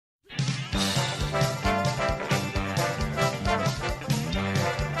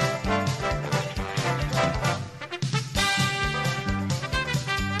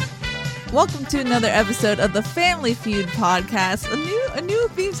Welcome to another episode of the Family Feud podcast. A new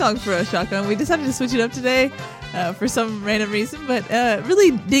theme song for us, Shotgun. We decided to switch it up today for some random reason, but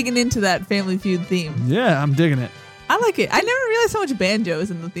really digging into that Family Feud theme. Yeah, I'm digging it. I like it. I never realized how much banjo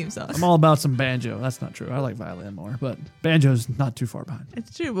is in the theme song. I'm all about some banjo. That's not true. I like violin more, but banjo's not too far behind.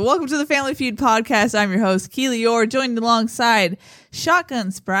 It's true. But welcome to the Family Feud podcast. I'm your host, Keely Orr, joined alongside Shotgun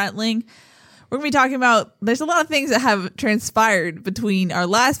Spratling. We're going to be talking about, there's a lot of things that have transpired between our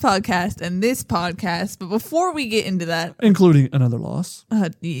last podcast and this podcast. But before we get into that, including another loss.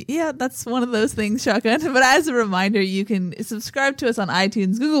 Yeah, that's one of those things, Shotgun. But as a reminder, you can subscribe to us on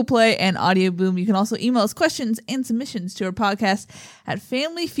iTunes, Google Play, and Audio Boom. You can also email us questions and submissions to our podcast at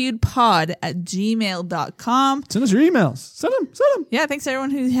familyfeudpod@gmail.com. Send us your emails. Send them. Yeah, thanks to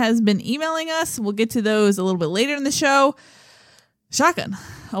everyone who has been emailing us. We'll get to those a little bit later in the show. Shotgun,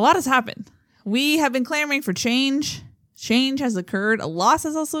 a lot has happened. We have been clamoring for change. Change has occurred. A loss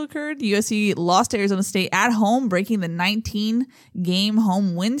has also occurred. USC lost to Arizona State at home, breaking the 19-game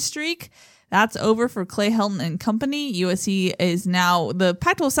home win streak. That's over for Clay Helton and company. USC is now, the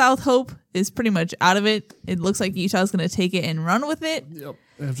Pac-12 South hope is pretty much out of it. It looks like Utah's going to take it and run with it. Yep.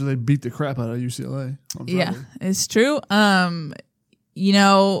 After they beat the crap out of UCLA on Friday. Yeah, it's true. Then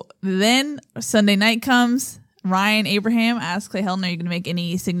Sunday night comes. Ryan Abraham asked Clay Helton, are you going to make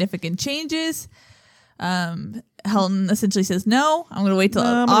any significant changes? Helton essentially says, no, I'm going to wait till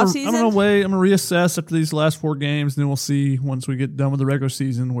offseason. I'm going to wait. I'm going to reassess after these last 4 games. Then we'll see once we get done with the regular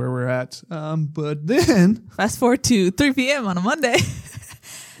season where we're at. But then... Fast forward to 3 p.m. on a Monday.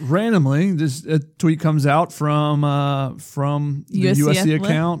 Randomly, this tweet comes out from the USC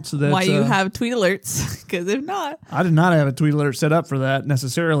account. So that's, why you have tweet alerts, because if not... I did not have a tweet alert set up for that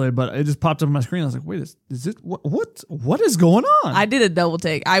necessarily, but it just popped up on my screen. I was like, wait, is it what is going on? I did a double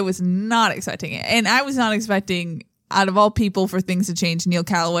take. I was not expecting it. And I was not expecting, out of all people, for things to change, Neil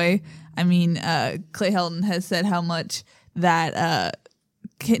Callaway. I mean, Clay Helton has said how much that...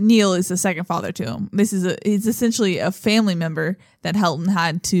 Neil is a second father to him. He's essentially a family member that Helton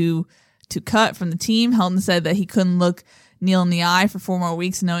had to cut from the team. Helton said that he couldn't look Neil in the eye for 4 more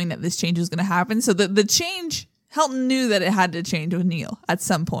weeks knowing that this change was going to happen. So the change, Helton knew that it had to change with Neil at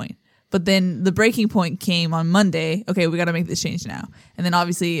some point. But then the breaking point came on Monday. Okay, we got to make this change now. And then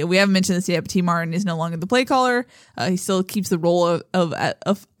obviously, we haven't mentioned this yet, but T. Martin is no longer the play caller. He still keeps the role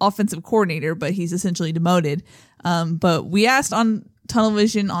of offensive coordinator, but he's essentially demoted. But we asked on Tunnel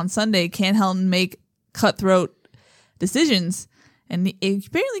Vision on Sunday, can Helton make cutthroat decisions? And he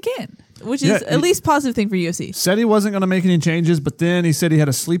apparently can, which is at least positive thing for USC. Said he wasn't going to make any changes, but then he said he had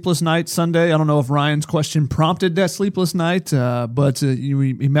a sleepless night Sunday. I don't know if Ryan's question prompted that sleepless night, but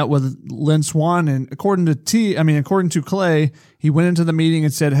he met with Lynn Swann, and according to Clay, he went into the meeting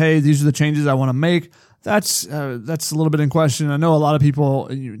and said, "Hey, these are the changes I want to make." That's a little bit in question. I know a lot of people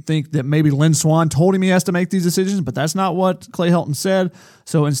think that maybe Lynn Swann told him he has to make these decisions, but that's not what Clay Helton said.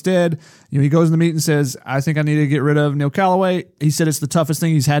 So instead, he goes in the meeting and says, "I think I need to get rid of Neil Callaway." He said it's the toughest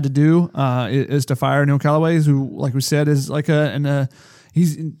thing he's had to do is to fire Neil Callaway, who, like we said, is like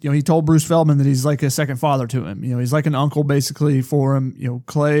he told Bruce Feldman that he's like a second father to him. He's like an uncle basically for him.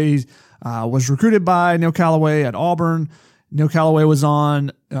 Clay was recruited by Neil Callaway at Auburn. Neil Callaway was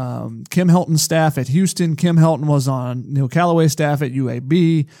on Kim Helton's staff at Houston. Kim Helton was on Neil Callaway's staff at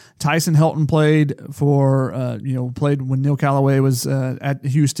UAB. Tyson Helton played when Neil Callaway was at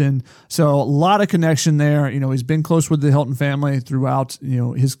Houston. So a lot of connection there. He's been close with the Helton family throughout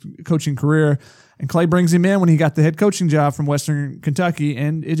his coaching career. And Clay brings him in when he got the head coaching job from Western Kentucky,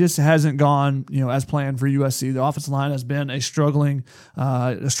 and it just hasn't gone as planned for USC. The offensive line has been a struggling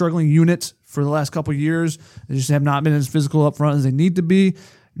unit for the last couple of years. They just have not been as physical up front as they need to be.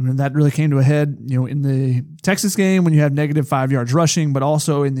 And that really came to a head, in the Texas game when you have negative 5 yards rushing, but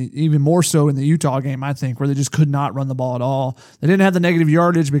also even more so in the Utah game, I think, where they just could not run the ball at all. They didn't have the negative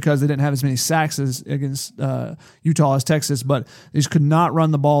yardage because they didn't have as many sacks as against Utah as Texas, but they just could not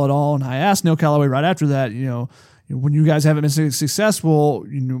run the ball at all. And I asked Neil Callaway right after that, when you guys haven't been so successful,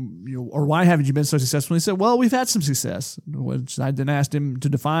 or why haven't you been so successful? And he said, well, we've had some success, which I then asked him to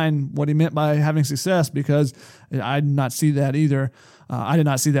define what he meant by having success, because I did not see that either. I did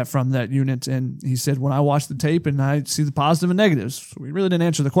not see that from that unit. And he said, when I watch the tape and I see the positive and negatives, so we really didn't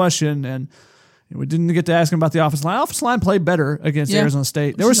answer the question. And we didn't get to ask him about the offensive line. Offensive line played better against Arizona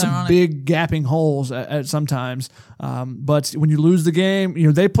State. There were some big gapping holes at sometimes. But when you lose the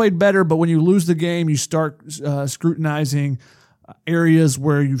game, they played better. But when you lose the game, you start scrutinizing areas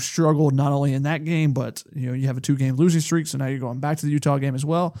where you've struggled not only in that game, but you have a 2-game losing streak. So now you're going back to the Utah game as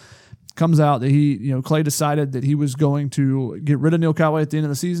well. Comes out that Clay decided that he was going to get rid of Neil Callaway at the end of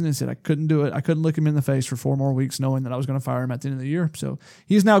the season and said, I couldn't do it. I couldn't look him in the face for 4 more weeks knowing that I was going to fire him at the end of the year. So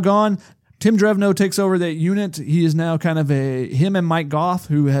he's now gone. Tim Drevno takes over that unit. He is now kind of him and Mike Goff,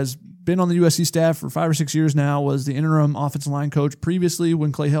 who has been on the USC staff for 5 or 6 years now, was the interim offensive line coach previously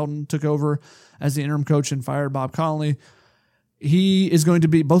when Clay Helton took over as the interim coach and fired Bob Connolly. He is going to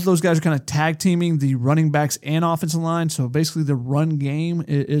be, both of those guys are kind of tag teaming the running backs and offensive line. So basically the run game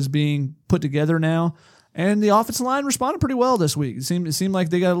is being put together now. And the offensive line responded pretty well this week. It seemed like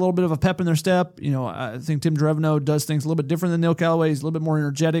they got a little bit of a pep in their step. I think Tim Drevno does things a little bit different than Neil Callaway. He's a little bit more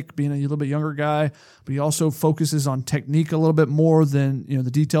energetic, being a little bit younger guy, but he also focuses on technique a little bit more than,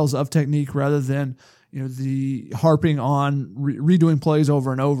 the details of technique rather than, the harping on redoing plays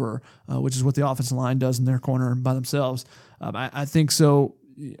over and over, which is what the offensive line does in their corner by themselves. I think so.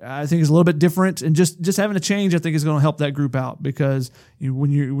 I think it's a little bit different, and just having a change, I think, is going to help that group out because when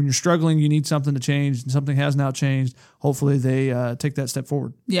you're struggling, you need something to change, and something has now changed. Hopefully, they take that step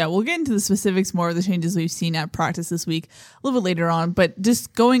forward. Yeah, we'll get into the specifics more of the changes we've seen at practice this week a little bit later on. But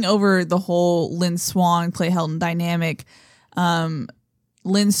just going over the whole Lynn Swann, Clay Helton dynamic,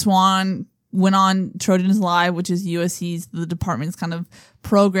 Lynn Swann went on Trojans Live, which is the department's kind of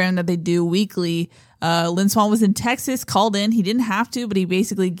program that they do weekly. Lynn Swann was in Texas, called in. He didn't have to, but he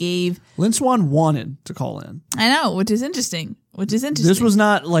basically gave... Lynn Swann wanted to call in. I know, which is interesting. This was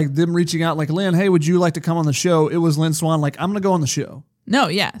not like them reaching out like, Lynn, hey, would you like to come on the show? It was Lynn Swann like, I'm going to go on the show. No,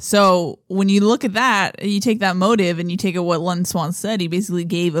 yeah. So when you look at that, you take that motive and you take it what Lynn Swann said. He basically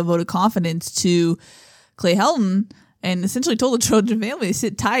gave a vote of confidence to Clay Helton and essentially told the Trojan family to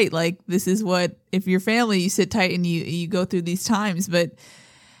sit tight. Like, this is what, if you're family, you sit tight and you go through these times. But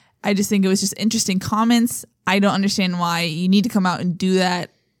I just think it was just interesting comments. I don't understand why you need to come out and do that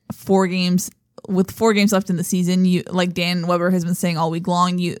with 4 games left in the season. You, like Dan Weber has been saying all week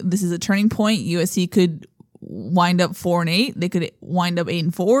long, this is a turning point. USC could wind up 4-8. They could wind up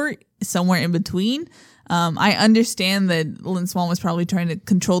 8-4, somewhere in between. I understand that Lynn Swann was probably trying to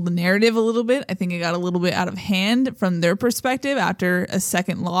control the narrative a little bit. I think it got a little bit out of hand from their perspective after a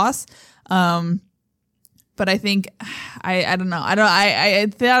second loss. But I think, I don't know. I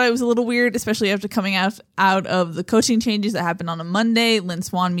thought it was a little weird, especially after coming out of the coaching changes that happened on a Monday. Lynn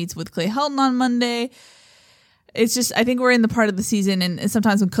Swann meets with Clay Helton on Monday. It's just, I think we're in the part of the season, and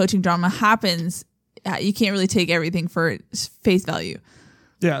sometimes when coaching drama happens, you can't really take everything for face value.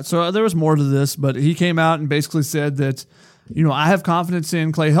 Yeah, so there was more to this, but he came out and basically said that, I have confidence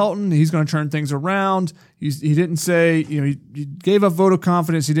in Clay Helton. He's going to turn things around. He didn't say, he gave a vote of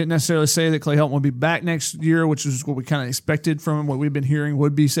confidence. He didn't necessarily say that Clay Helton will be back next year, which is what we kind of expected from him, what we've been hearing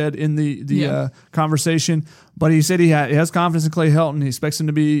would be said in the conversation. But he said he has confidence in Clay Helton. He expects him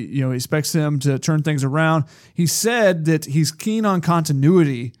to be, he expects him to turn things around. He said that he's keen on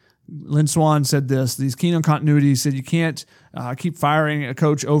continuity. Lynn Swann said this. He's keen on continuity. He said you can't keep firing a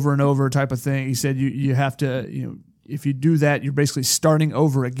coach over and over type of thing. He said you have to, if you do that, you're basically starting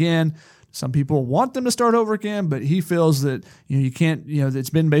over again. Some people want them to start over again, but he feels that you can't. It's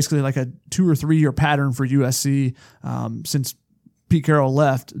been basically like a 2 or 3 year pattern for USC since Pete Carroll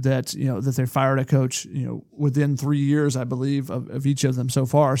left. That that they fired a coach within 3 years, I believe, of each of them so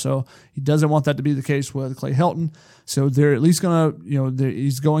far. So he doesn't want that to be the case with Clay Helton. So they're at least gonna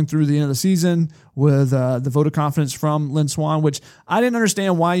he's going through the end of the season with the vote of confidence from Lynn Swann, which I didn't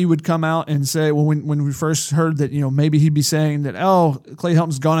understand why you would come out and say, well, when we first heard that, maybe he'd be saying that, oh, Clay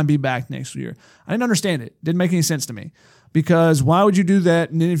Helton's going to be back next year. I didn't understand it. Didn't make any sense to me, because why would you do that?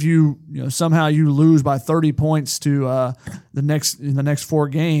 And then if you somehow you lose by 30 points to the next 4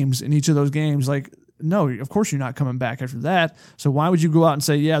 games, in each of those games, like, no, of course you're not coming back after that. So why would you go out and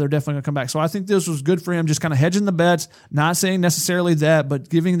say, yeah, they're definitely going to come back? So I think this was good for him, just kind of hedging the bets, not saying necessarily that, but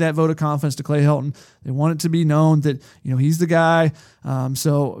giving that vote of confidence to Clay Helton. They want it to be known that, he's the guy.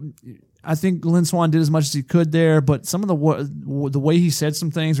 So I think Lynn Swann did as much as he could there, but some of the way he said some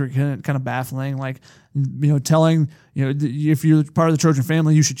things were kind of baffling, like, telling, if you're part of the Trojan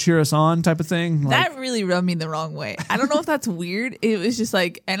family, you should cheer us on type of thing. That really rubbed me the wrong way. I don't know if that's weird. It was just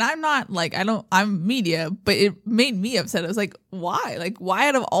like, and I'm not like, I'm media, but it made me upset. I was like, why? Like, why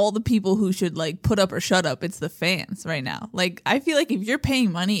out of all the people who should like put up or shut up, it's the fans right now? Like, I feel like if you're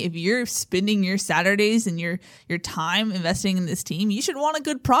paying money, if you're spending your Saturdays and your time investing in this team, you should want a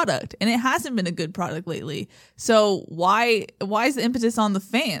good product. And it hasn't been a good product lately. So why is the impetus on the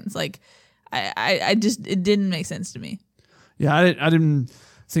fans? Like, I just, it didn't make sense to me. Yeah, I didn't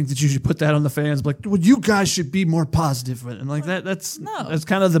think that you should put that on the fans. Like, well, you guys should be more positive. And like that's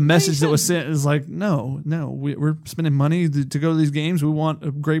kind of the message that was sent is like, no, we're spending money to go to these games. We want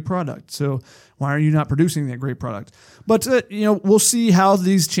a great product. So why are you not producing that great product? But, we'll see how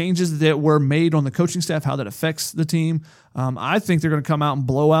these changes that were made on the coaching staff, how that affects the team. I think they're going to come out and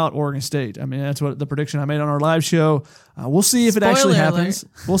blow out Oregon State. I mean, that's what the prediction I made on our live show. We'll see if it actually happens.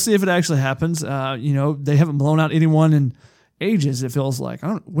 We'll see if it actually happens. They haven't blown out anyone in ages, it feels like.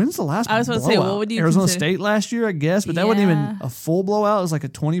 When's the last blowout? I was about to say, what would you Arizona consider? State last year, I guess, but that wasn't even a full blowout. It was like a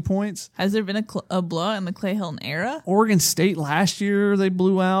 20 points. Has there been a blowout in the Clay Helton era? Oregon State last year, they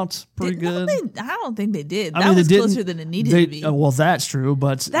blew out pretty good. I don't think they did. That was closer than it needed to be. Well, that's true,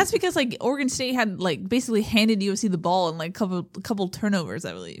 but that's because like Oregon State had like basically handed USC the ball in like a couple turnovers,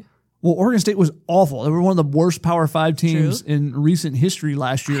 I believe. Well, Oregon State was awful. They were one of the worst Power 5 teams in recent history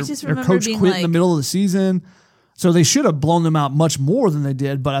last year. Their coach quit in the middle of the season. So they should have blown them out much more than they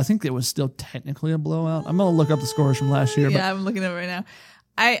did, but I think it was still technically a blowout. I'm going to look up the scores from last year. Yeah, I'm looking at it right now.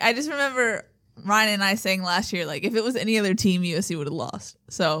 I just remember Ryan and I saying last year, like, if it was any other team, USC would have lost.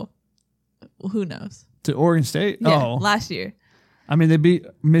 So who knows? To Oregon State? Yeah, oh. Last year. I mean, they beat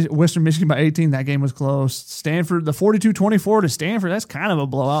Western Michigan by 18. That game was close. Stanford, the 42-24 to Stanford, that's kind of a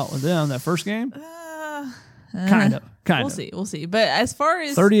blowout with them, that first game. Kind of. We'll see. But as far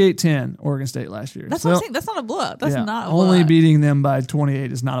as 38-10, Oregon State last year. That's what I'm saying. That's not a blowout. That's not a blowout. Only beating them by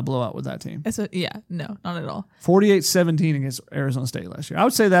 28 is not a blowout with that team. No, not at all. 48-17 against Arizona State last year. I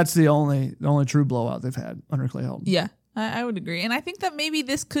would say that's the only true blowout they've had under Clay Helton. Yeah, I would agree. And I think that maybe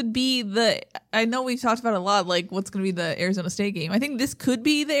this could be I know we've talked about a lot, like what's going to be the Arizona State game. I think this could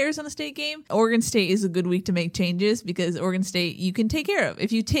be the Arizona State game. Oregon State is a good week to make changes because Oregon State you can take care of.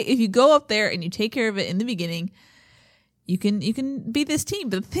 If you go up there and you take care of it in the beginning, you can beat this team.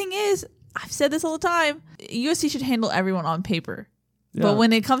 But the thing is, I've said this all the time, USC should handle everyone on paper. Yeah. But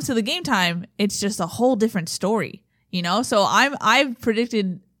when it comes to the game time, it's just a whole different story. So I've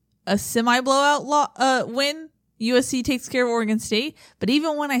predicted a semi blowout win. USC takes care of Oregon State. But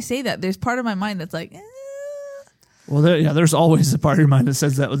even when I say that, there's part of my mind that's like, Well, there's always a part of your mind that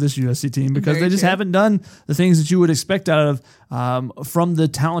says that with this USC team because they just haven't done the things that you would expect out of from the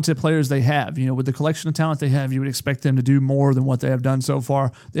talented players they have. With the collection of talent they have, you would expect them to do more than what they have done so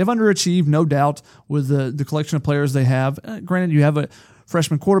far. They have underachieved, no doubt, with the collection of players they have. Granted, you have a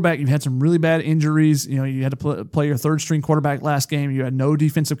freshman quarterback. You've had some really bad injuries. You had to play your third string quarterback last game. You had no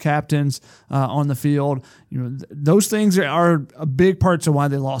defensive captains on the field. Those things are a big part to why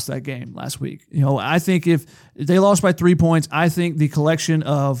they lost that game last week. I think if they lost by 3 points, I think the collection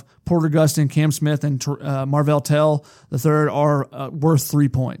of Porter Gustin, Cam Smith, and Marvell Tell III are worth 3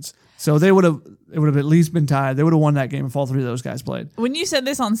 points. So it would have at least been tied. They would have won that game if all three of those guys played. When you said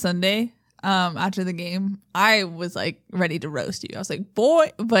this on Sunday, after the game, I was like ready to roast you. I was like,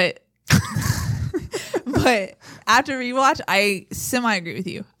 boy, but after rewatch, I semi agree with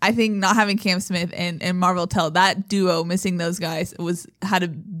you. I think not having Cam Smith and Marvell Tell, that duo, missing those guys had a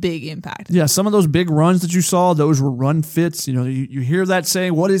big impact. Yeah, some of those big runs that you saw, those were run fits. You hear that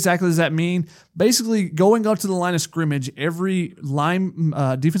saying, what exactly does that mean? Basically, going up to the line of scrimmage, every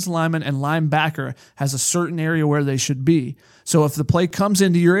defensive lineman and linebacker has a certain area where they should be. So if the play comes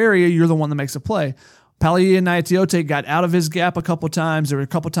into your area, you're the one that makes a play. Palaia Naitiote got out of his gap a couple times. There were a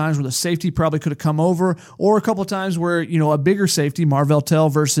couple times where the safety probably could have come over, or a couple times where, a bigger safety, Marvell Tell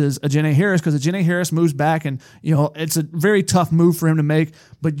versus Ajene Harris, because Ajene Harris moves back and, it's a very tough move for him to make,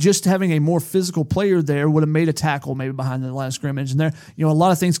 but just having a more physical player there would have made a tackle maybe behind the line of scrimmage. And there, a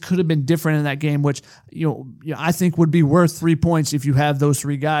lot of things could have been different in that game, which, I think would be worth 3 points if you have those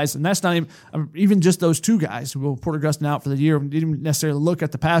three guys. And that's not even just those two guys. Porter Gustin out for the year. We didn't necessarily look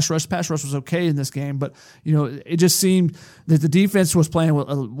at the pass rush. Pass rush was okay in this game, but it just seemed that the defense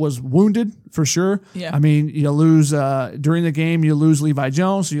was wounded for sure. Yeah. I mean, you lose during the game, you lose Levi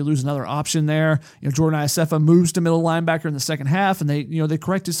Jones, so you lose another option there. Jordan Iosefa moves to middle linebacker in the second half, and they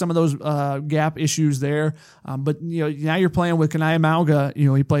corrected some of those gap issues there. But now you're playing with Kanaya Mauga.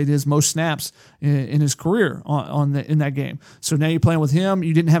 He played his most snaps in his career in that game. So now you're playing with him.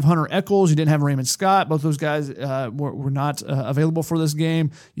 You didn't have Hunter Echols. You didn't have Raymond Scott. Both those guys were not available for this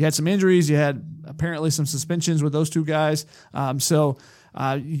game. You had some injuries. You had apparently some suspensions with those two guys. So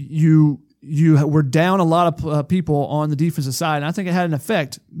you were down a lot of people on the defensive side, and I think it had an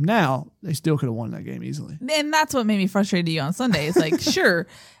effect. Now, they still could have won that game easily. And that's what made me frustrated you on Sunday. It's like, sure,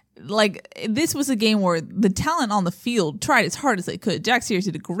 like this was a game where the talent on the field tried as hard as they could. Jack Sears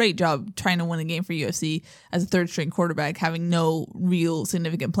did a great job trying to win a game for UFC as a third-string quarterback, having no real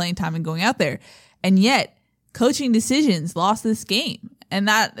significant playing time and going out there. And yet, coaching decisions lost this game. And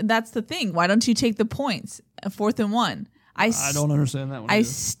that's the thing. Why don't you take the points? 4th and 1. I don't understand that one. I either.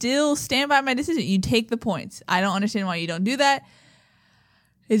 still stand by my decision. You take the points. I don't understand why you don't do that.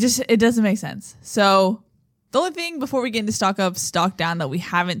 It doesn't make sense. So the only thing before we get into stock up, stock down that we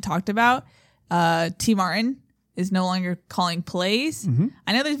haven't talked about, T. Martin is no longer calling plays. Mm-hmm.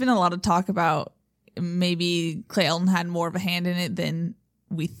 I know there's been a lot of talk about maybe Clay Helton had more of a hand in it than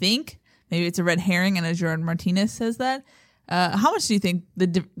we think. Maybe it's a red herring. I know Gerard Martinez says that. How much do you think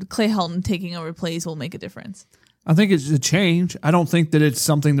the Clay Helton taking over plays will make a difference? I think it's a change. I don't think that it's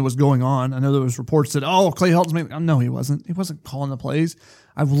something that was going on. I know there was reports that, Clay Helton's making... No, he wasn't. He wasn't calling the plays.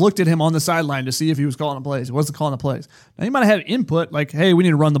 I've looked at him on the sideline to see if he was calling the plays. He wasn't calling the plays. Now, he might have had input like, hey, we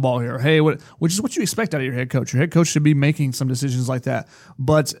need to run the ball here. Hey, which is what you expect out of your head coach. Your head coach should be making some decisions like that.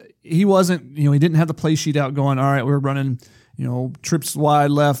 But he wasn't, he didn't have the play sheet out going, all right, we're running, trips wide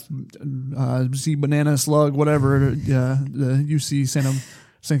left, see banana slug, whatever, the UC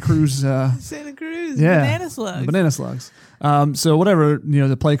St. Cruz. Santa Cruz, banana slugs. Banana slugs. So whatever,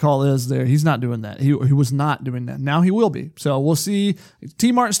 the play call is there, he's not doing that. He was not doing that. Now he will be. So we'll see.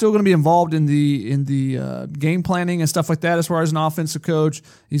 T. Martin's still going to be involved in the game planning and stuff like that as far as an offensive coach.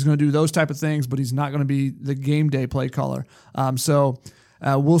 He's going to do those type of things, but he's not going to be the game day play caller. So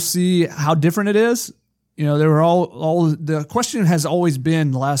we'll see how different it is. There were all the question has always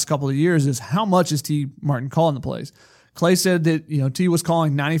been the last couple of years is how much is T. Martin calling the plays? Clay said that, T was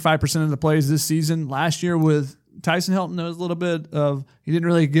calling 95% of the plays this season. Last year with Tyson Helton, there was a little bit of, he didn't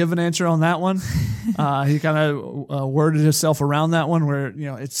really give an answer on that one. He kind of worded himself around that one where,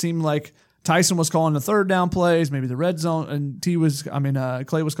 it seemed like Tyson was calling the third down plays, maybe the red zone, and Clay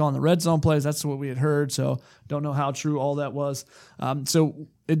was calling the red zone plays. That's what we had heard. So don't know how true all that was. So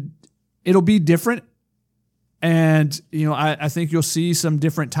it'll be different. And I think you'll see some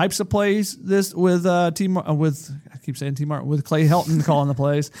different types of plays this with Clay Helton calling the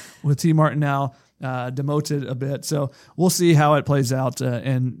plays with T. Martin now demoted a bit. So we'll see how it plays out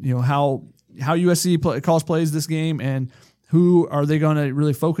and how USC calls plays this game and who are they going to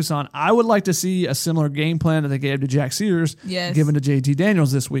really focus on. I would like to see a similar game plan that they gave to Jack Sears given to JT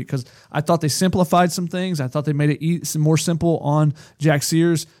Daniels this week because I thought they simplified some things. I thought they made it more simple on Jack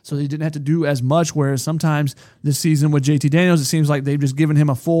Sears so they didn't have to do as much, whereas sometimes this season with JT Daniels, it seems like they've just given him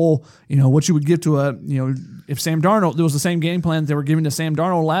a full, what you would give to if Sam Darnold, there was the same game plan that they were giving to Sam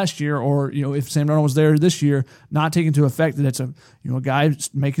Darnold last year or, if Sam Darnold was there this year, not taking into effect that it's a guy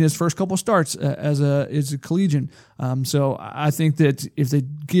making his first couple starts as a collegian. So I think that if they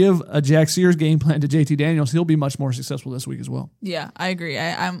give a Jack Sears game plan to JT Daniels, he'll be much more successful this week as well. Yeah, I agree.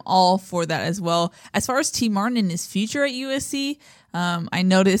 I'm all for that as well. As far as T. Martin and his future at USC, I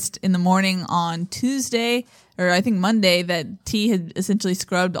noticed in the morning on Tuesday, or I think Monday, that T had essentially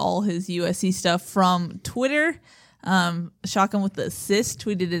scrubbed all his USC stuff from Twitter. Shotgun with the assist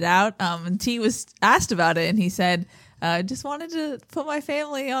tweeted it out. And T was asked about it, and he said, just wanted to put my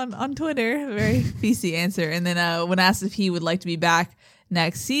family on Twitter. Very PC answer. And then when asked if he would like to be back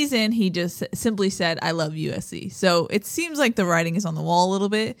next season, he just simply said, I love USC. So it seems like the writing is on the wall a little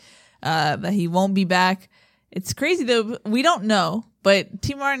bit, that he won't be back. It's crazy, though. We don't know. But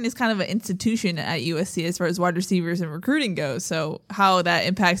T. Martin is kind of an institution at USC as far as wide receivers and recruiting goes. So how that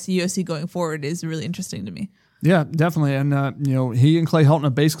impacts USC going forward is really interesting to me. Yeah, definitely. And, he and Clay Helton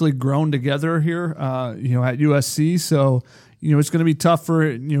have basically grown together here, at USC. So, it's going to be tough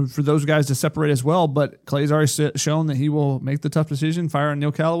for those guys to separate as well. But Clay's already shown that he will make the tough decision, firing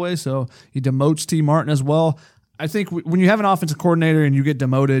Neil Callaway. So he demotes T. Martin as well. I think when you have an offensive coordinator and you get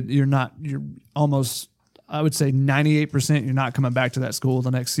demoted, you're almost, I would say 98% you're not coming back to that school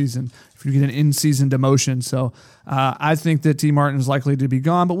the next season if you get an in-season demotion. So I think that T. Martin is likely to be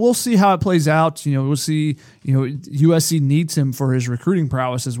gone, but we'll see how it plays out. We'll see, USC needs him for his recruiting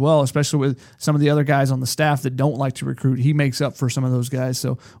prowess as well, especially with some of the other guys on the staff that don't like to recruit. He makes up for some of those guys.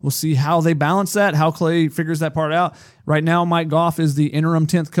 So we'll see how they balance that, how Clay figures that part out. Right now, Mike Goff is the interim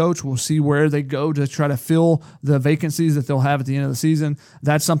 10th coach. We'll see where they go to try to fill the vacancies that they'll have at the end of the season.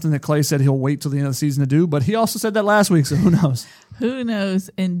 That's something that Clay said he'll wait till the end of the season to do, but he also said that last week, so who knows? Who knows,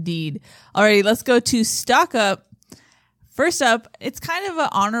 indeed. All right, let's go to stock up. First up, it's kind of an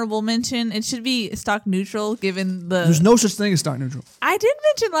honorable mention. It should be stock neutral given the... There's no such thing as stock neutral. I did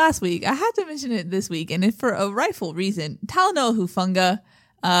mention last week. I had to mention it this week, and for a rightful reason. Talanoa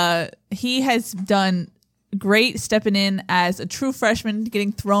Hufanga, he has done great stepping in as a true freshman,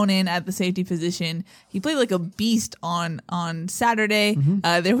 getting thrown in at the safety position. He played like a beast on Saturday.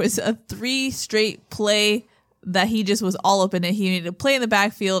 Mm-hmm. There was a 3 straight play that he just was all up in it. He needed to play in the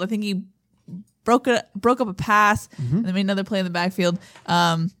backfield. I think he broke up a pass, and then made another play in the backfield.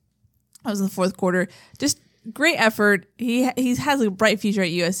 That was in the fourth quarter. Just great effort. He has a bright future at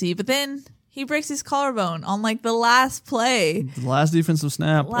USC, but then he breaks his collarbone on like the last play. The last defensive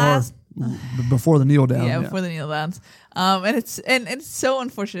snap Last- or before the kneel down. Yeah, before the kneel downs. And it's so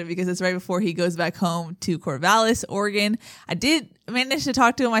unfortunate because it's right before he goes back home to Corvallis, Oregon. I did manage to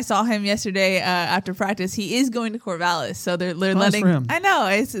talk to him. I saw him yesterday after practice. He is going to Corvallis, so they're letting. For him. I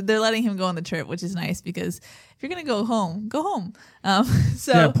know they're letting him go on the trip, which is nice because if you're gonna go home, go home.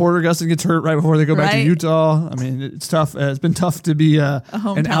 So Yeah, Porter Gustin gets hurt right before they go back to Right. Utah. I mean, it's tough. It's been tough to be an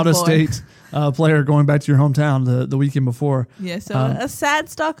hometown out-of-state player going back to your hometown the weekend before. yeah, so a sad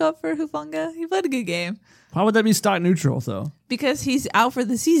stock up for Hufanga. He played a good game Why would that be stock neutral, though? because he's out for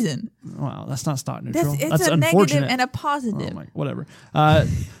the season. Wow, that's not stock neutral. It's That's a negative unfortunate. and a positive. Oh my, whatever.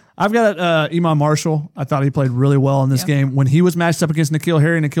 I've got Iman Marshall. I thought he played really well in this Yeah. game. When he was matched up against N'Keal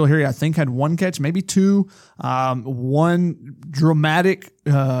Harry, I think had one catch, maybe two. One dramatic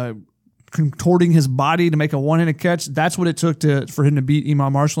contorting his body to make a one-handed catch. That's what it took for him to beat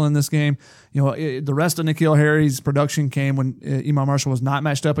Iman Marshall in this game. You know, the rest of N'Keal Harry's production came when Iman Marshall was not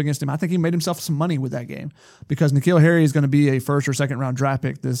matched up against him. I think he made himself some money with that game because N'Keal Harry is going to be a first or second round draft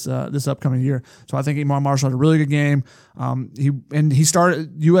pick this upcoming year. So I think Iman Marshall had a really good game. He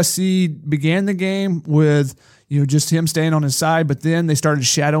started. USC began the game with just him staying on his side, but then they started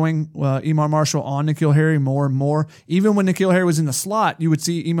shadowing Iman Marshall on N'Keal Harry more and more. Even when N'Keal Harry was in the slot, you would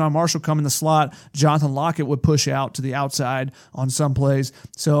see Iman Marshall come in the slot. Jonathan Lockett would push out to the outside on some plays.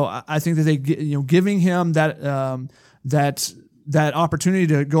 So I think that they giving him that opportunity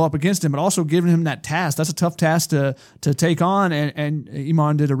to go up against him, but also giving him that task. That's a tough task to take on, and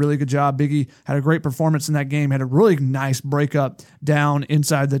Iman did a really good job. Biggie had a great performance in that game, had a really nice breakup down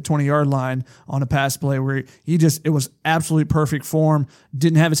inside the 20-yard line on a pass play where it was absolute perfect form.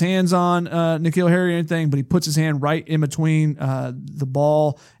 Didn't have his hands on N'Keal Harry or anything, but he puts his hand right in between the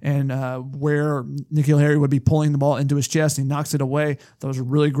ball and where N'Keal Harry would be pulling the ball into his chest, and he knocks it away. That was a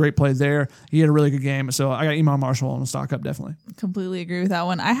really great play there. He had a really good game. So I got Iman Marshall on the stock up, definitely. Completely agree with that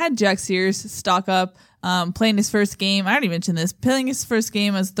one. I had Jack Sears stock up, playing his first game. I already mentioned this. Playing his first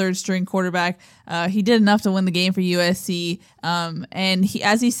game as third string quarterback. He did enough to win the game for USC. And he,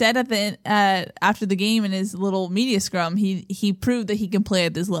 as he said after the game in his little media scrum, he proved that he can play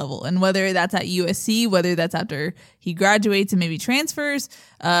at this level. And whether that's at USC, whether that's after he graduates and maybe transfers,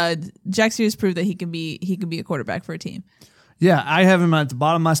 Jack Sears proved that he can be a quarterback for a team. Yeah, I have him at the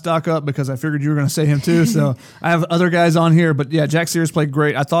bottom of my stock up because I figured you were going to say him too. So I have other guys on here. But yeah, Jack Sears played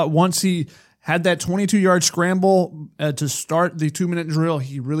great. I thought once he had that 22-yard scramble to start the 2-minute drill,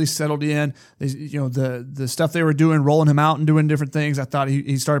 he really settled in. The stuff they were doing, rolling him out and doing different things, I thought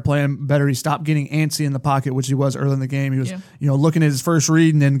he started playing better. He stopped getting antsy in the pocket, which he was early in the game. He was looking at his first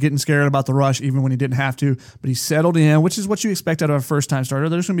read and then getting scared about the rush even when he didn't have to. But he settled in, which is what you expect out of a first-time starter.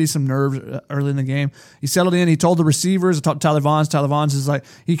 There's going to be some nerves early in the game. He settled in. He told the receivers, I talked to Tyler Vaughns. Tyler Vaughns is like,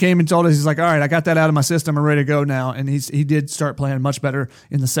 he came and told us, he's like, all right, I got that out of my system. I'm ready to go now. And he did start playing much better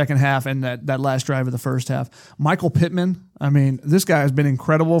in the second half and that last drive of the first half. Michael Pittman, I mean, this guy has been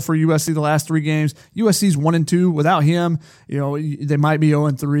incredible for USC the last 3 games. USC's 1-2. Without him, they might be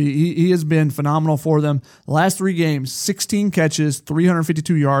 0-3. He has been phenomenal for them. The last 3 games, 16 catches,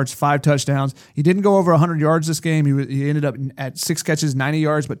 352 yards, 5 touchdowns. He didn't go over 100 yards this game. He ended up at 6 catches, 90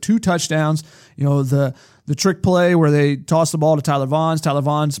 yards, but 2 touchdowns. The trick play where they toss the ball to Tyler Vaughns. Tyler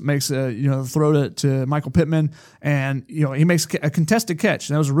Vaughns makes a throw to Michael Pittman, and he makes a contested catch.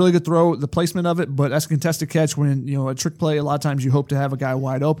 And that was a really good throw, the placement of it, but that's a contested catch when a trick play. A lot of times you hope to have a guy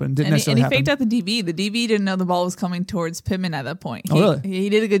wide open. Didn't necessarily happen. Faked out the DB. The DB didn't know the ball was coming towards Pittman at that point. Really? He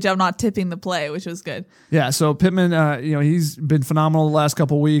did a good job not tipping the play, which was good. Yeah. So Pittman, he's been phenomenal the last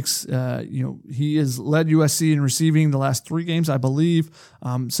couple of weeks. He has led USC in receiving the last 3 games, I believe.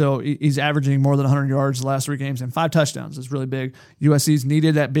 So he's averaging more than 100 yards the last 3 games and 5 touchdowns. It's really big. USC's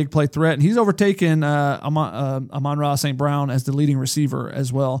needed that big play threat, and he's overtaken Amon-Ra St. Brown as the leading receiver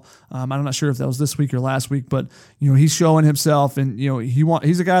as well. I'm not sure if that was this week or last week, but he's showing himself, and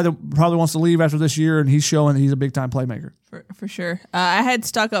he's a guy that probably wants to leave after this year, and he's showing that he's a big time playmaker. For sure. I had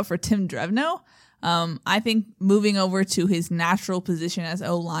stock up for Tim Drevno. I think moving over to his natural position as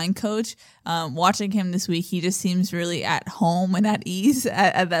O-line coach, watching him this week, he just seems really at home and at ease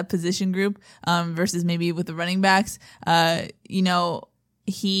at that position group versus maybe with the running backs. When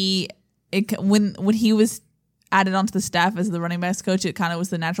he was added onto the staff as the running backs coach, it kind of was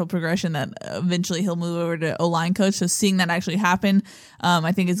the natural progression that eventually he'll move over to O-line coach. So seeing that actually happen,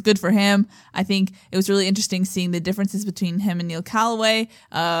 I think is good for him. I think it was really interesting seeing the differences between him and Neil Callaway.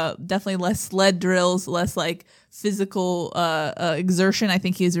 Definitely less sled drills, less like physical exertion. I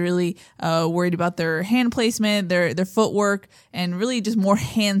think he's really worried about their hand placement, their footwork, and really just more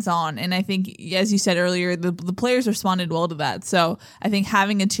hands-on. And I think, as you said earlier, the players responded well to that. So I think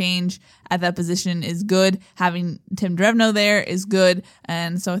having a change at that position is good. Having Tim Drevno there is good.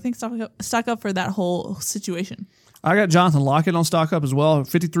 And so I think stock up for that whole situation. I got Jonathan Lockett on stock up as well.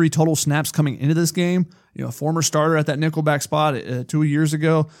 53 total snaps coming into this game. You know, a former starter at that nickelback spot 2 years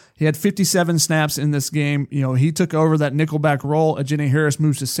ago. He had 57 snaps in this game. You know, he took over that nickelback role. Ajene Harris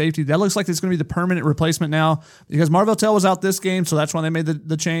moves to safety. That looks like it's going to be the permanent replacement now because Marvell Tell was out this game, so that's why they made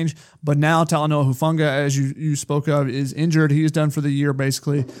the change. But now Talanoa Hufanga, as you spoke of, is injured. He is done for the year,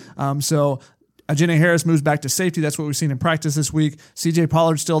 basically. So Ajene Harris moves back to safety. That's what we've seen in practice this week. C.J.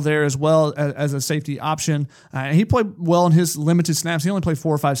 Pollard's still there as well as a safety option. And he played well in his limited snaps. He only played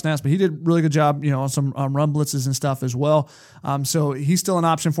 4 or 5 snaps, but he did a really good job, you know, on some run blitzes and stuff as well. So he's still an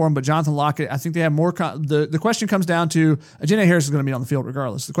option for him. But Jonathan Lockett, I think they have more. The question comes down to Ajene Harris is going to be on the field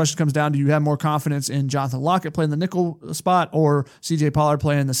regardless. The question comes down to, you have more confidence in Jonathan Lockett playing the nickel spot or C.J. Pollard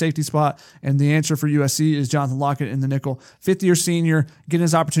playing the safety spot? And the answer for USC is Jonathan Lockett in the nickel. 5th-year senior, getting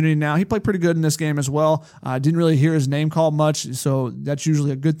his opportunity now. He played pretty good in this game as well. Didn't really hear his name called much, so that's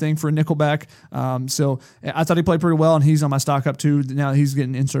usually a good thing for a nickelback. So I thought he played pretty well, and he's on my stock up too. Now he's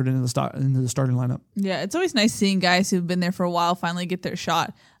getting inserted into the starting lineup. Yeah, it's always nice seeing guys who've been there for a while finally get their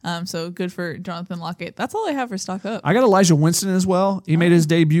shot. So good for Jonathan Lockett. That's all I have for stock up. I got Elijah Winston as well. He made his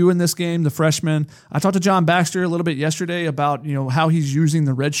debut in this game, the freshman. I talked to John Baxter a little bit yesterday about, you know, how he's using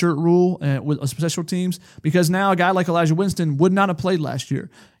the redshirt rule with special teams, because now a guy like Elijah Winston would not have played last year.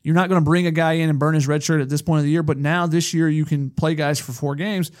 You're not going to bring a guy in and burn his red shirt at this point of the year, but now this year you can play guys for 4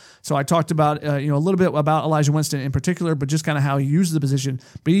 games. So I talked about a little bit about Elijah Winston in particular, but just kind of how he uses the position.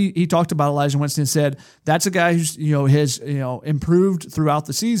 But he talked about Elijah Winston and said that's a guy who's has improved throughout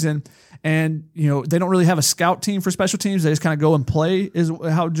the season. And, they don't really have a scout team for special teams. They just kind of go and play, is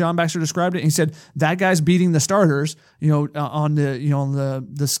how John Baxter described it. And he said that guy's beating the starters, on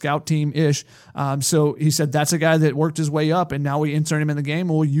the scout team ish. So he said that's a guy that worked his way up, and now we insert him in the game.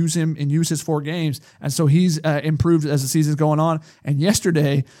 We'll use him and use his 4 games. And so he's improved as the season's going on. And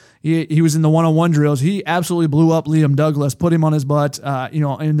yesterday, he was in the one-on-one drills. He absolutely blew up Liam Douglas, put him on his butt,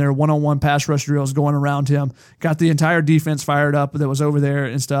 in their one-on-one pass rush drills going around him, got the entire defense fired up that was over there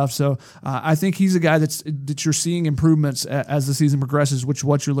and stuff. So I think he's a guy that you're seeing improvements as the season progresses, which is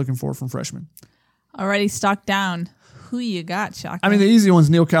what you're looking for from freshmen. Already stocked down. Who you got, Shaka? I mean, the easy one's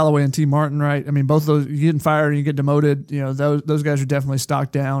Neil Callaway and T. Martin, right? I mean, both of those, you getting fired and you get demoted, those guys are definitely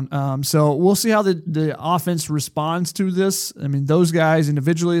stocked down. So we'll see how the offense responds to this. I mean, those guys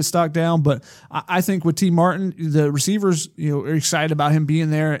individually is stocked down, but I think with T. Martin, the receivers, are excited about him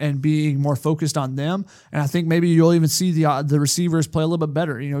being there and being more focused on them. And I think maybe you'll even see the receivers play a little bit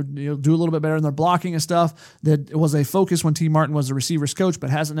better, do a little bit better in their blocking and stuff. That was a focus when T. Martin was the receivers coach, but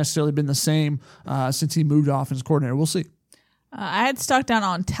hasn't necessarily been the same since he moved to offense coordinator. We'll see. I had stocked down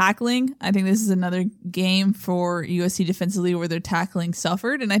on tackling. I think this is another game for USC defensively where their tackling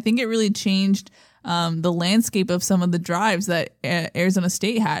suffered, and I think it really changed the landscape of some of the drives that Arizona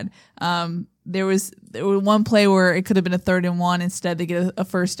State had. There was one play where it could have been a 3rd and 1. Instead, they get a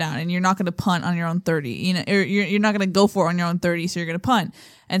first down, and you're not going to punt on your own 30. You're not going to go for it on your own 30, so you're going to punt.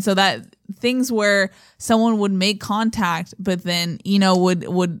 And so that things where someone would make contact, but then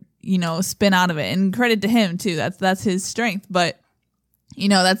would spin out of it. And credit to him too. That's his strength. But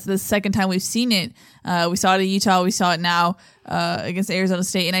that's the second time we've seen it. We saw it at Utah. We saw it now against Arizona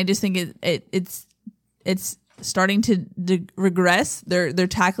State. And I just think it's starting to regress their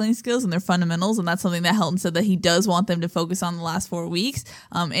tackling skills and their fundamentals. And that's something that Helton said that he does want them to focus on the last 4 weeks.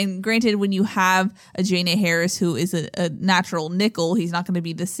 And granted, when you have Ajene Harris, who is a natural nickel, he's not going to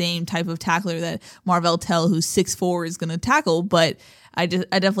be the same type of tackler that Marvell Tell, who's 6'4", is going to tackle. But I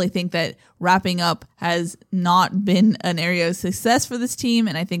definitely think that wrapping up has not been an area of success for this team,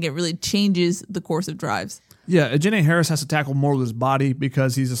 and I think it really changes the course of drives. Yeah, Ajene Harris has to tackle more with his body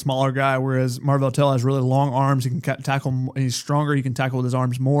because he's a smaller guy, whereas Marvell Tell has really long arms. He can tackle. He's stronger. He can tackle with his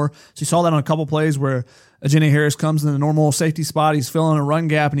arms more. So you saw that on a couple plays where Ajene Harris comes in the normal safety spot. He's filling a run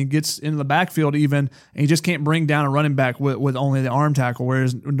gap, and he gets into the backfield even, and he just can't bring down a running back with only the arm tackle.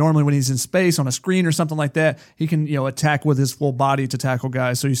 Whereas normally when he's in space on a screen or something like that, he can attack with his full body to tackle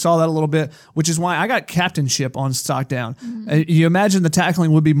guys. So you saw that a little bit, which is why I got captainship on stock down. Mm-hmm. You imagine the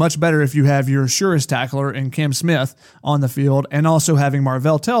tackling would be much better if you have your surest tackler and Cam Smith on the field, and also having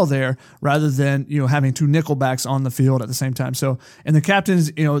Marvell Tell there rather than having 2 nickelbacks on the field at the same time. So and the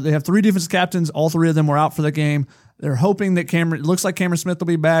captains, they have 3 defensive captains. All 3 of them were out for the game. They're hoping that it looks like Cameron Smith will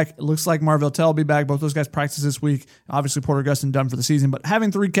be back. It looks like Marvell Tell will be back. Both those guys practice this week. Obviously, Porter Gustin done for the season. But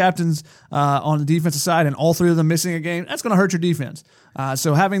having 3 captains on the defensive side and all 3 of them missing a game, that's going to hurt your defense.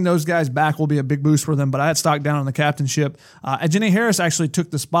 So having those guys back will be a big boost for them. But I had stock down on the captainship. Ajene Harris actually took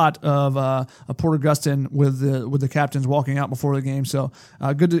the spot of Porter Gustin with the captains walking out before the game. So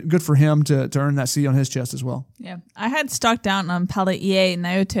good for him to earn that C on his chest as well. Yeah, I had stock down on Palaie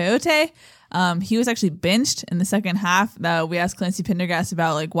Naoteote. He was actually benched in the second half. We asked Clancy Pendergast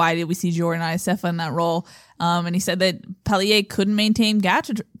about why did we see Jordan Iosefa in that role, and he said that Palaie couldn't maintain gap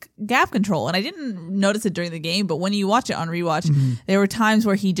control. And I didn't notice it during the game, but when you watch it on rewatch, there were times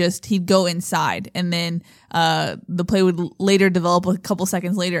where he'd go inside, and then the play would later develop a couple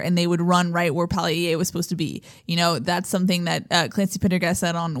seconds later, and they would run right where Palaie was supposed to be. That's something that Clancy Pendergast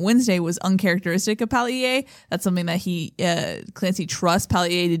said on Wednesday was uncharacteristic of Palaie. That's something that Clancy trusts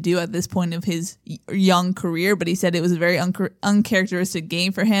Palaie to do at this point of his young career, but he said it was a very uncharacteristic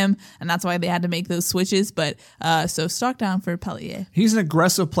game for him, and that's why they had to make those switches. But so stock down for Palaie. He's an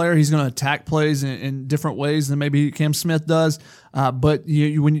aggressive player. He's going to attack plays in different ways than maybe Cam Smith does. But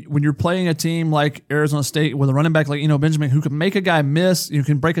when you're playing a team like Arizona State with a running back like Eno Benjamin who can make a guy miss, you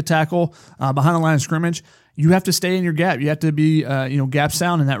can break a tackle behind the line of scrimmage, you have to stay in your gap. You have to be gap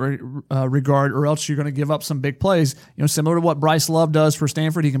sound in that regard, or else you're going to give up some big plays. Similar to what Bryce Love does for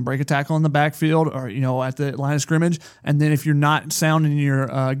Stanford, he can break a tackle in the backfield or at the line of scrimmage, and then if you're not sound in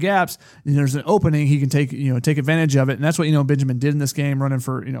your gaps, and there's an opening, he can take advantage of it, and that's what Benjamin did in this game, running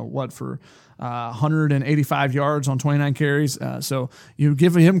for 185 yards on 29 carries. So you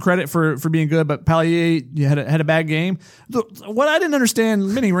give him credit for being good, but Palaie had a bad game. What I didn't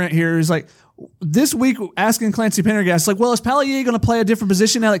understand, mini rant here, is this week asking Clancy Pendergast, is Palaie going to play a different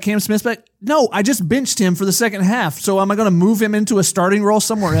position now that Cam Smith's back? No, I just benched him for the second half. So am I going to move him into a starting role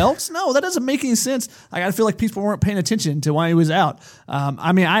somewhere else? No, that doesn't make any sense. I feel like people weren't paying attention to why he was out.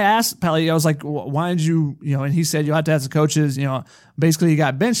 I asked Palaie, I was like, why did you, and he said, you'll have to ask the coaches, basically he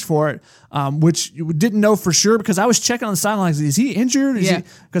got benched for it, which you didn't know for sure because I was checking on the sidelines. Is he injured?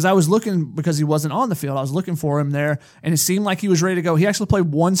 Because I was looking, because he wasn't on the field, I was looking for him there, and it seemed like he was ready to go. He actually played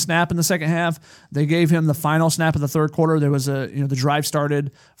 1 snap in the second half. They gave him the final snap of the third quarter. There was the drive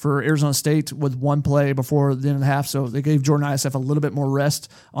started for Arizona State with 1 play before the end of the half, so they gave Jordan Iosefa a little bit more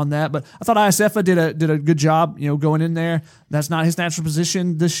rest on that. But I thought Iosefa did a good job, going in there. That's not his natural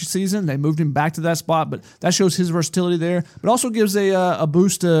position this season. They moved him back to that spot, but that shows his versatility there. But also gives a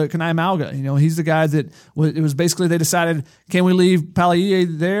boost to Kanai Mauga. He's the guy that it was basically they decided, can we leave Palaie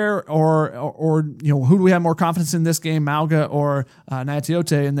there or who do we have more confidence in this game, Mauga or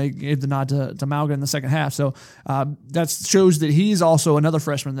Naoteote? And they gave the nod to Mauga in the second half. So that shows that he's also another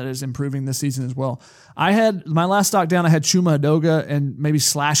freshman that is improving this season as well. I had my last stock down. I had Chuma Edoga and maybe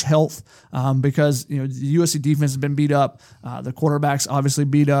 / health because the USC defense has been beat up. The quarterback's obviously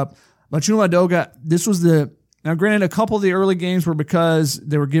beat up. But Chuma Edoga, this was now, granted, a couple of the early games were because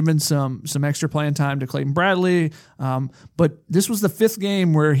they were given some extra playing time to Clayton Bradley, but this was the 5th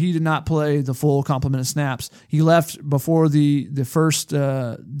game where he did not play the full complement of snaps. He left before the first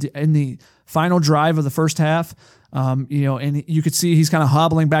in the final drive of the first half. And you could see he's kind of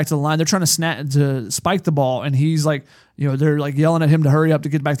hobbling back to the line. They're trying to spike the ball, and he's they're yelling at him to hurry up to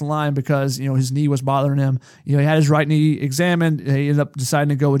get back to the line because, his knee was bothering him. He had his right knee examined. He ended up deciding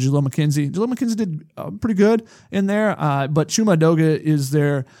to go with Jaleel McKenzie. Jaleel McKenzie did pretty good in there, but Chuma Edoga is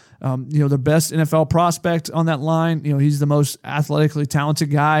their the best NFL prospect on that line. He's the most athletically talented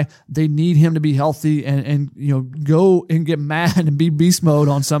guy. They need him to be healthy and go and get mad and be beast mode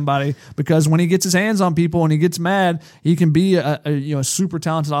on somebody, because when he gets his hands on people and he gets mad, he can be a super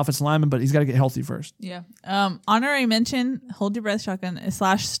talented offensive lineman, but he's got to get healthy first. Yeah. Honorary mention, hold your breath shotgun /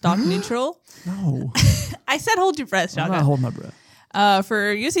 stock neutral. No. I said hold your breath shotgun. I'm not holding my breath.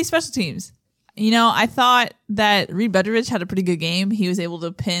 For UC special teams. I thought that Reed Butteridge had a pretty good game. He was able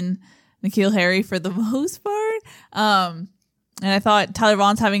to pin N'Keal Harry for the most part. And I thought Tyler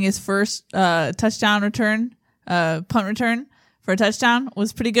Vaughn's having his first touchdown return, punt return for a touchdown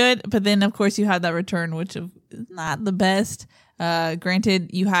was pretty good. But then, of course, you had that return, which is not the best.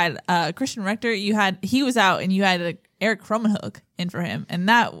 Granted, you had Christian Rector. He was out, and you had Eric Krummenhoek in for him. And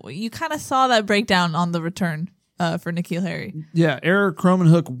that you kind of saw that breakdown on the return. For N'Keal Harry. Yeah, Eric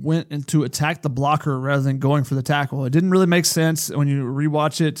Krummenhoek went in to attack the blocker rather than going for the tackle. It didn't really make sense when you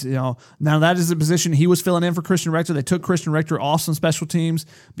rewatch it. Now that is the position he was filling in for Christian Rector. They took Christian Rector off some special teams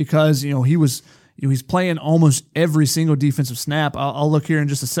because he was he's playing almost every single defensive snap. I'll look here in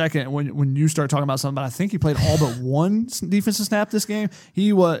just a second when you start talking about something, but I think he played all but one defensive snap this game.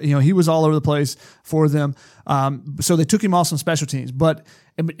 He was all over the place for them. So they took him off some special teams. But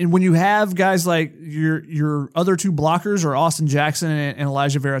and when you have guys like your other two blockers are Austin Jackson and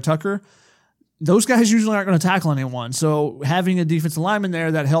Elijah Vera Tucker, those guys usually aren't going to tackle anyone. So having a defensive lineman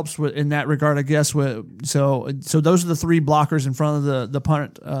there, that helps in that regard, I guess. So those are the three blockers in front of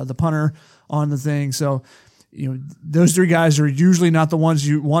the punter on the thing. So, those three guys are usually not the ones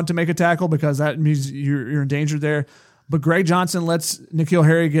you want to make a tackle because that means you're in danger there. But Greg Johnson lets N'Keal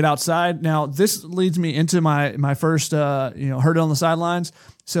Harry get outside. Now, this leads me into my first, heard it on the sidelines.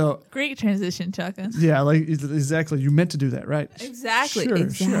 So great transition, Chucka. Yeah, like exactly. You meant to do that, right? Exactly.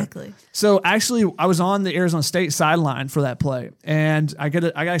 Sure. So actually, I was on the Arizona State sideline for that play, and I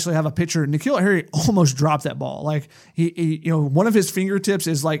actually have a picture. N'Keal Harry almost dropped that ball. Like he one of his fingertips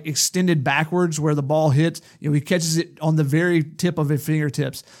is like extended backwards where the ball hits. He catches it on the very tip of his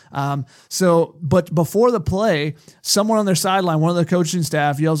fingertips. But before the play, someone on their sideline, one of the coaching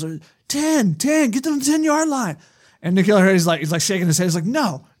staff yells, 10, get to the 10-yard line. And N'Keal Harry's he's shaking his head. He's like,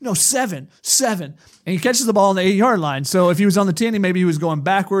 no, 7. And he catches the ball on the 8-yard line. So if he was on the 10, maybe he was going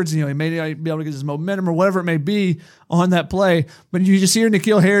backwards. He may not be able to get his momentum or whatever it may be on that play. But you just hear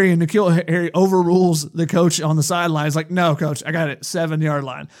N'Keal Harry, and N'Keal Harry overrules the coach on the sideline. He's like, no, coach, I got it, 7-yard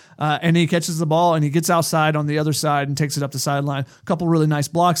line. And he catches the ball, and he gets outside on the other side and takes it up the sideline. A couple really nice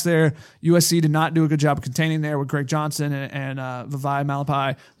blocks there. USC did not do a good job of containing there with Greg Johnson and Vavae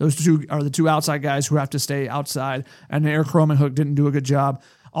Malapai. Those two are the two outside guys who have to stay outside. And Eric Romanhook didn't do a good job.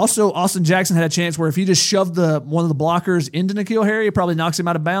 Also, Austin Jackson had a chance where if he just shoved one of the blockers into N'Keal Harry, it probably knocks him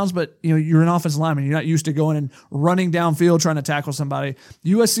out of bounds. But you're an offensive lineman; you're not used to going and running downfield trying to tackle somebody.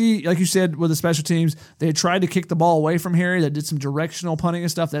 USC, like you said, with the special teams, they had tried to kick the ball away from Harry. They did some directional punting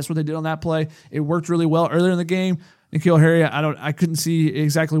and stuff. That's what they did on that play. It worked really well earlier in the game. N'Keal Harry, I couldn't see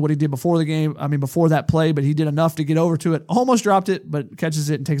exactly what he did before the game. Before that play, but he did enough to get over to it. Almost dropped it, but catches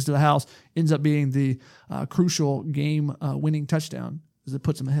it and takes it to the house. Ends up being the crucial game-winning touchdown as it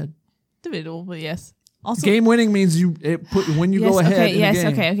puts him ahead. Debatable, but yes. Also, game winning means when you go ahead. Okay, in yes, the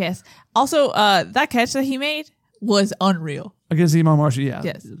game. okay, yes. Also, that catch that he made was unreal against Iman Marshall. Yeah,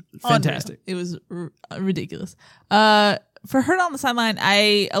 yes, fantastic. Unreal. It was ridiculous. For Hurt on the sideline,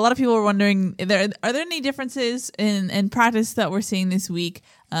 a lot of people were wondering, are there any differences in practice that we're seeing this week?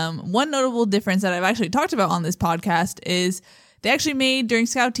 One notable difference that I've actually talked about on this podcast is they actually made, during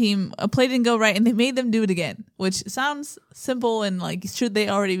scout team, a play didn't go right, and they made them do it again, which sounds simple and like, should they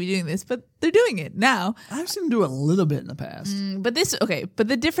already be doing this? But they're doing it now. I've seen them do it a little bit in the past. But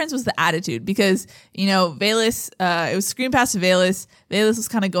the difference was the attitude because, Velus, it was screen pass to Velus. Velus was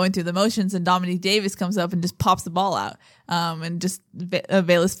kind of going through the motions, and Dominique Davis comes up and just pops the ball out. And just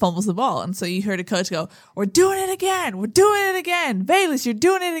Velus fumbles the ball. And so you heard a coach go, we're doing it again. Velus, you're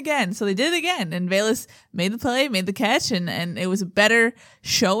doing it again. So they did it again. And Velus made the play, made the catch, and it was a better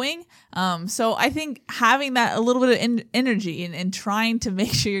showing. So I think having that a little bit of energy and trying to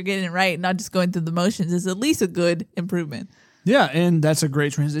make sure you're getting it right, not just going through the motions, is at least a good improvement. Yeah, and that's a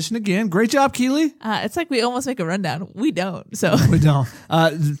great transition again. Great job, Keely. It's like we almost make a rundown. We don't. So we don't.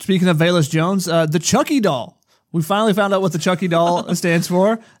 Speaking of Velus Jones, the Chucky doll. We finally found out what the Chucky doll stands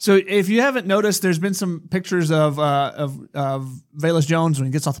for. So if you haven't noticed, there's been some pictures of Velus Jones when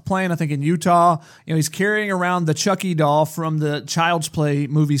he gets off the plane, I think in Utah. He's carrying around the Chucky doll from the Child's Play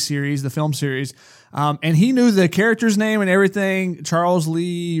movie series, the film series. And he knew the character's name and everything, Charles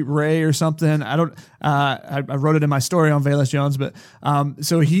Lee Ray or something. I wrote it in my story on Velus Jones, but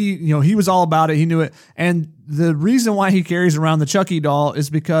so he was all about it. He knew it. And the reason why he carries around the Chucky doll is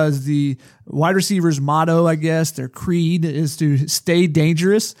because the wide receiver's motto, I guess, their creed is to stay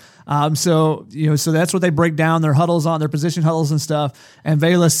dangerous. So that's what they break down their huddles on, their position huddles and stuff. And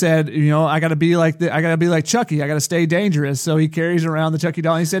Velus said, I got to be like Chucky. I got to stay dangerous. So he carries around the Chucky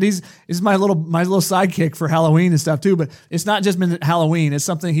doll. And he said he's my little sidekick for Halloween and stuff too. But it's not just been Halloween. It's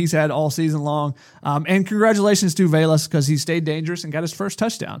something he's had all season long. And congratulations to Velus because he stayed dangerous and got his first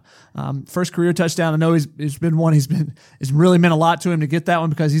touchdown, first career touchdown. I know it's been one. It's really meant a lot to him to get that one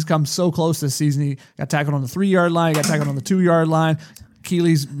because he's come so close this season. He got tackled on the 3-yard line. He got tackled on the 2-yard line.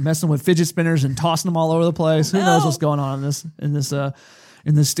 Keely's messing with fidget spinners and tossing them all over the place. Who knows what's going on in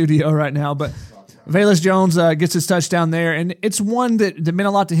this studio right now? But Velus Jones gets his touchdown there, and it's one that meant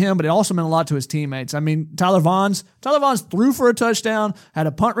a lot to him, but it also meant a lot to his teammates. I mean, Tyler Vaughns threw for a touchdown, had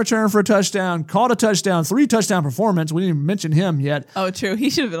a punt return for a touchdown, caught a touchdown, 3-touchdown performance. We didn't even mention him yet. Oh, true.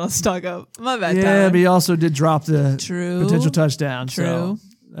 He should have been on stock up. My bad. Yeah, Tyler. but he also did drop the potential touchdown. True. So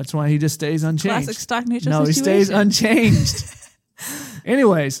that's why he just stays unchanged. Classic stock neutral situation. No, he stays unchanged.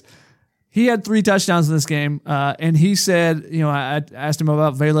 Anyways, He had 3 touchdowns in this game, and he said, I asked him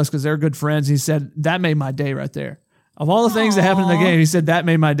about Velus because they're good friends. He said, that made my day right there. Of all the things that happened in the game, he said that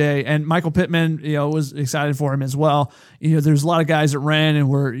made my day. And Michael Pittman, was excited for him as well. There's a lot of guys that ran and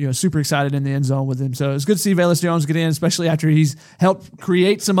were, super excited in the end zone with him. So it's good to see Velus Jones get in, especially after he's helped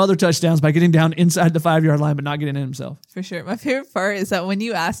create some other touchdowns by getting down inside the 5-yard line, but not getting in himself. For sure. My favorite part is that when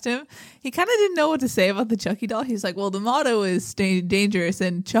you asked him, he kind of didn't know what to say about the Chucky doll. He's like, well, the motto is stay dangerous,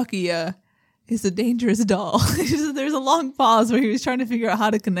 and Chucky is a dangerous doll. There's a long pause where he was trying to figure out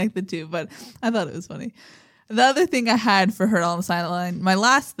how to connect the two, but I thought it was funny. The other thing I had for Hurt on the Sideline, my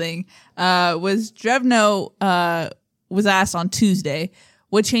last thing, was Drevno was asked on Tuesday,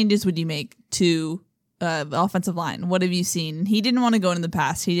 what changes would you make to the offensive line? What have you seen? He didn't want to go into the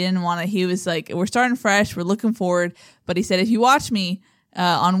past. He was like, we're starting fresh. We're looking forward. But he said, if you watch me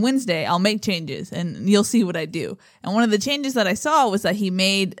on Wednesday, I'll make changes and you'll see what I do. And one of the changes that I saw was that he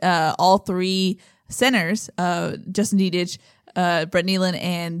made all 3 centers, Justin Dedich, Brett Nealon,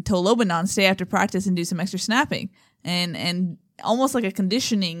 and Toa Lobanon stay after practice and do some extra snapping and almost like a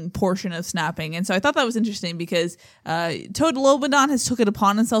conditioning portion of snapping. And so I thought that was interesting because Toa Lobanon has took it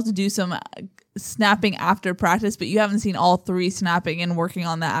upon himself to do some snapping after practice, but you haven't seen all 3 snapping and working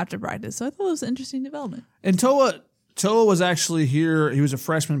on that after practice. So I thought it was an interesting development. And Toa was actually here. He was a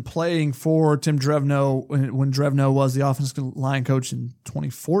freshman playing for Tim Drevno when Drevno was the offensive line coach in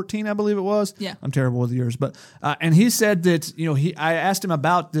 2014, I believe it was. Yeah. I'm terrible with years. But and he said that, I asked him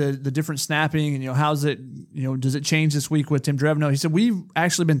about the different snapping and, how's it, does it change this week with Tim Drevno? He said, we've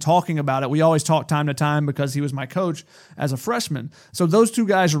actually been talking about it. We always talk time to time because he was my coach as a freshman. So those 2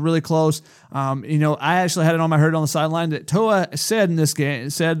 guys are really close. I actually had it on my Hurt on the Sideline that Toa said in this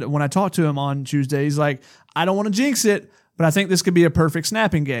game, when I talked to him on Tuesday, he's like, I don't want to jinx it, but I think this could be a perfect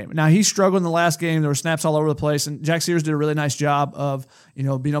snapping game. Now, he struggled in the last game. There were snaps all over the place, and Jack Sears did a really nice job of,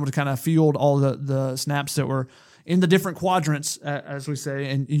 being able to kind of field all the snaps that were in the different quadrants, as we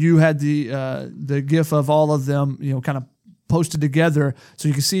say. And you had the gif of all of them, kind of posted together, so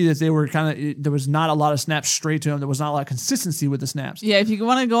you can see that they were there was not a lot of snaps straight to him. There was not a lot of consistency with the snaps. Yeah, if you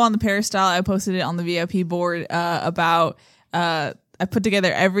want to go on the peristyle, I posted it on the VIP board about I put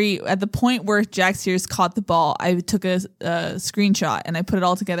together at the point where Jack Sears caught the ball, I took a screenshot and I put it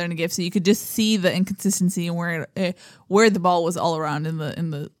all together in a GIF so you could just see the inconsistency and where the ball was all around in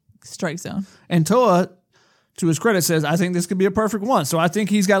the strike zone. And Toa, to his credit, says, I think this could be a perfect one. So I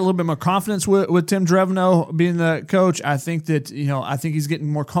think he's got a little bit more confidence with Tim Drevno being the coach. I think that, I think he's getting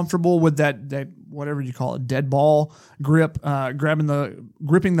more comfortable with that whatever you call it, dead ball grip, gripping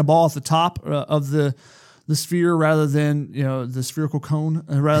the ball at the top of the sphere rather than, the spherical cone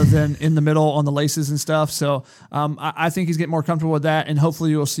rather than in the middle on the laces and stuff. So I think he's getting more comfortable with that, and hopefully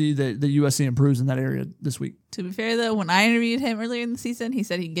you'll see that the USC improves in that area this week. To be fair, though, when I interviewed him earlier in the season, he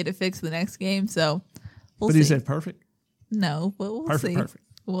said he'd get it fixed the next game. So we'll see. He said perfect? No, but we'll see. Perfect.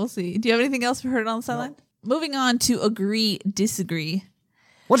 We'll see. Do you have anything else for Hurt on the Sideline? No. Moving on to agree, disagree.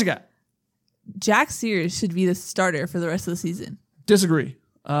 What you got? Jack Sears should be the starter for the rest of the season. Disagree.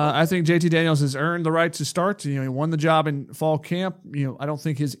 I think JT Daniels has earned the right to start. He won the job in fall camp. I don't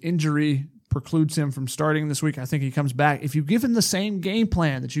think his injury precludes him from starting this week. I think he comes back. If you give him the same game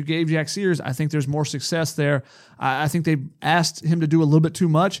plan that you gave Jack Sears, I think there's more success there. I think they asked him to do a little bit too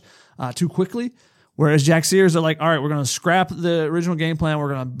much, too quickly. Whereas Jack Sears are like, all right, we're going to scrap the original game plan. We're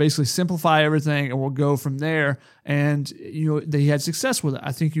going to basically simplify everything, and we'll go from there. And, they had success with it.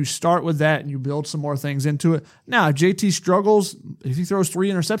 I think you start with that and you build some more things into it. Now, if JT struggles, if he throws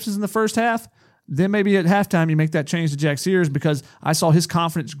 3 interceptions in the first half, then maybe at halftime you make that change to Jack Sears, because I saw his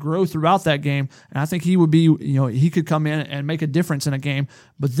confidence grow throughout that game. And I think he would be, he could come in and make a difference in a game.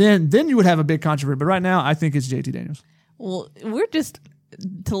 But then you would have a big controversy. But right now, I think it's JT Daniels. Well, we're just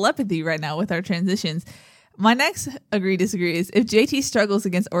telepathy right now with our transitions. My next agree disagree is if JT struggles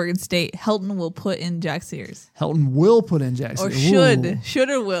against Oregon State, Helton will put in Jack Sears. Helton will put in Jack Sears. Or should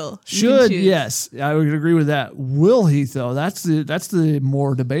or will. Should, yes. I would agree with that. Will he though? That's the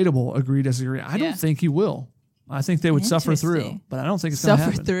more debatable agree disagree. I don't think he will. I think they would suffer through, but I don't think it's going to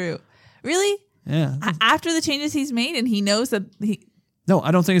happen. Suffer through. Really? Yeah. After the changes he's made and he knows that he... No,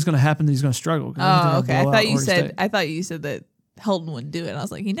 I don't think it's going to happen that he's going to struggle. Oh, okay. I thought you said that Helton wouldn't do it. And I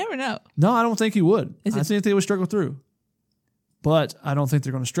was like, you never know. No, I don't think he would. I think they would struggle through. But I don't think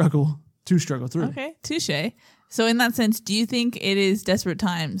they're going to struggle through. Okay, touche. So in that sense, do you think it is desperate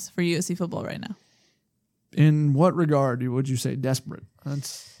times for USC football right now? In what regard would you say desperate?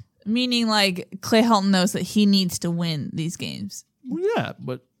 Meaning like Clay Helton knows that he needs to win these games. Well, yeah,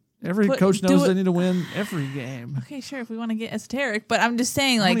 but every coach knows they need to win every game. Okay, sure, if we want to get esoteric. But I'm just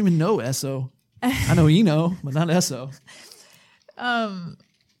saying, like... I don't even know ESO. I know Eno, but not ESO.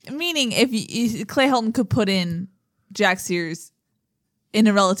 Meaning, if Clay Helton could put in Jack Sears in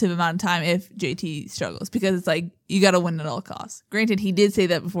a relative amount of time if JT struggles, because it's like you got to win at all costs. Granted, he did say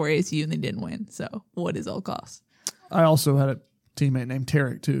that before ASU and they didn't win. So what is all costs? I also had a teammate named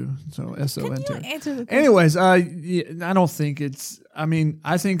Tarek too. So S-O-N. Can you Tarek. answer the question? Anyways, I don't think it's. I mean,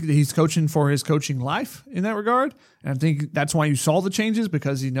 I think that he's coaching for his coaching life in that regard, and I think that's why you saw the changes,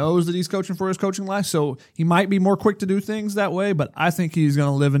 because he knows that he's coaching for his coaching life. So he might be more quick to do things that way, but I think he's going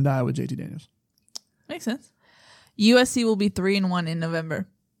to live and die with JT Daniels. Makes sense. USC will be 3-1 in November.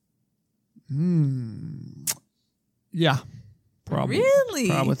 Yeah, probably. Really?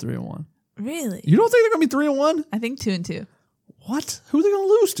 Probably 3-1. Really? You don't think they're going to be 3-1? I think 2-2. What? Who are they going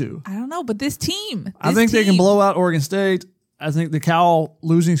to lose to? I don't know, but this team. I think they can blow out Oregon State. I think the Cal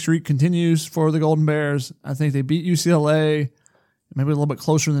losing streak continues for the Golden Bears. I think they beat UCLA, maybe a little bit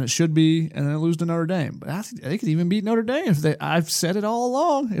closer than it should be, and then lose to Notre Dame. But I think they could even beat Notre Dame if they. I've said it all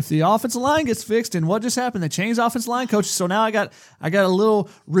along. If the offensive line gets fixed, and what just happened? They changed offensive line coaches, so now I got a little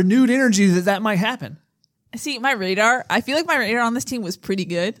renewed energy that might happen. See, my radar, I feel like my radar on this team was pretty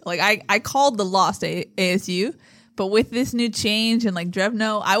good. Like, I called the loss to ASU, but with this new change and, like,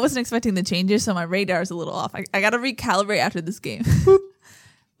 Drevno, I wasn't expecting the changes, so my radar is a little off. I got to recalibrate after this game. Boop.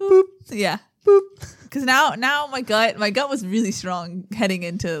 Boop. Yeah. Boop. Because now my gut was really strong heading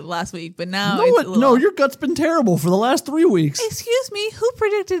into last week, but now No, your gut's been terrible for the last 3 weeks. Excuse me, who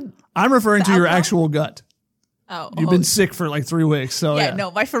predicted? I'm referring to your actual gut. Oh, You've been sick for like 3 weeks, so yeah.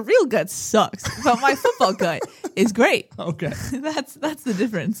 No, my for real gut sucks, but my football gut is great. Okay, that's the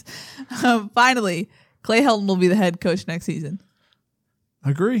difference. Finally, Clay Helton will be the head coach next season.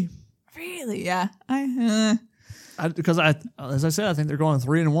 Agree. Really? Yeah. Because as I said, I think they're going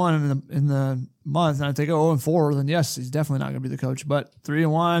 3-1 in the month, and if they go 0-4, then yes, he's definitely not going to be the coach. But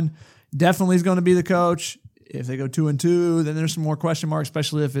 3-1, definitely is going to be the coach. If they go 2-2, then there's some more question marks,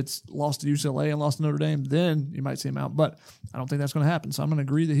 especially if it's lost to UCLA and lost to Notre Dame. Then you might see him out, but I don't think that's going to happen. So I'm going to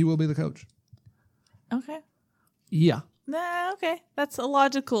agree that he will be the coach. Okay. Yeah. Okay. That's a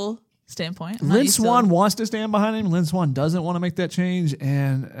logical standpoint. Lynn Swann wants to stand behind him. Lynn Swann doesn't want to make that change.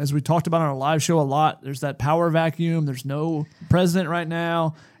 And as we talked about on our live show a lot, there's that power vacuum. There's no president right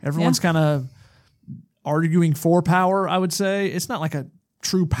now. Everyone's kind of arguing for power, I would say. It's not like a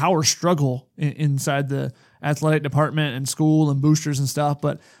true power struggle inside the athletic department and school and boosters and stuff,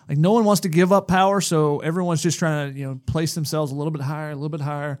 but like no one wants to give up power, so everyone's just trying to place themselves a little bit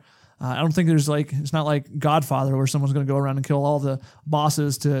higher. I don't think there's it's not like Godfather where someone's going to go around and kill all the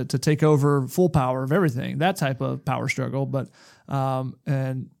bosses to take over full power of everything, that type of power struggle. But I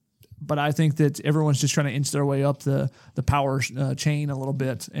think that everyone's just trying to inch their way up the power chain a little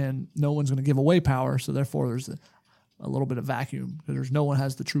bit, and no one's going to give away power, so therefore there's a little bit of vacuum because no one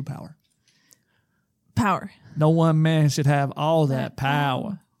has the true power. No one man should have all that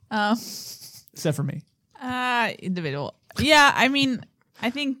power. Except for me. Individual. Yeah, I mean,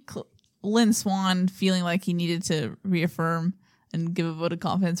 I think Lynn Swann feeling like he needed to reaffirm and give a vote of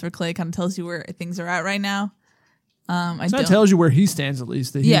confidence for Clay kind of tells you where things are at right now. That tells you where he stands, at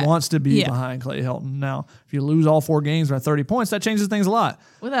least, that he wants to be behind Clay Helton. Now, if you lose all 4 games by 30 points, that changes things a lot.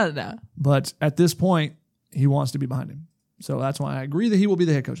 Without a doubt. But at this point, he wants to be behind him. So that's why I agree that he will be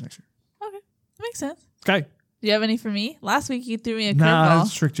the head coach next year. Okay. That makes sense. Okay. Do you have any for me? Last week you threw me a curveball. Nah, I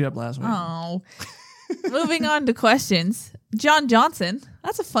tricked you up last week. Oh. Moving on to questions. John Johnson.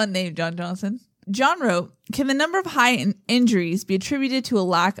 That's a fun name, John Johnson. John wrote, can the number of high injuries be attributed to a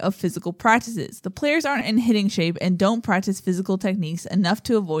lack of physical practices? The players aren't in hitting shape and don't practice physical techniques enough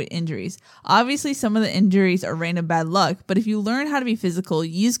to avoid injuries. Obviously, some of the injuries are random bad luck, but if you learn how to be physical,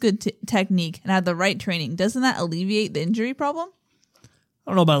 use good technique, and have the right training, doesn't that alleviate the injury problem? I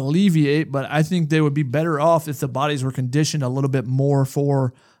don't know about alleviate, but I think they would be better off if the bodies were conditioned a little bit more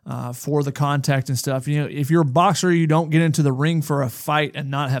for the contact and stuff. If you're a boxer, you don't get into the ring for a fight and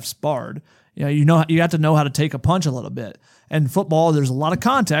not have sparred. You have to know how to take a punch a little bit. And football, there's a lot of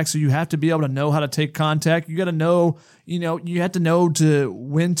contact, so you have to be able to know how to take contact. You got to know, you have to know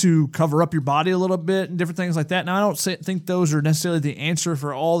when to cover up your body a little bit and different things like that. Now, I don't think those are necessarily the answer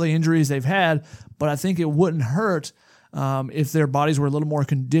for all the injuries they've had, but I think it wouldn't hurt if their bodies were a little more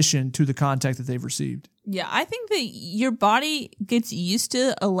conditioned to the contact that they've received. Yeah, I think that your body gets used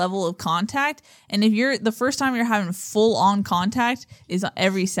to a level of contact, and if the first time you're having full on contact is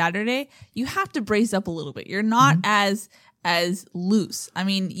every Saturday, you have to brace up a little bit. You're not as loose. I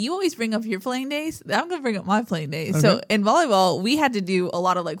mean, you always bring up your playing days. I'm going to bring up my playing days. Okay. So in volleyball, we had to do a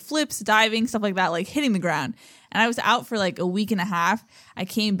lot of flips, diving, stuff like that, hitting the ground. and I was out for like a week and a half. I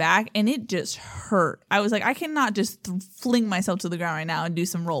came back and it just hurt. I was like, I cannot just fling myself to the ground right now and do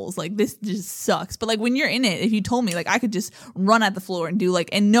some rolls. Like, this just sucks. But like, when you're in it, if you told me, like, I could just run at the floor and do like,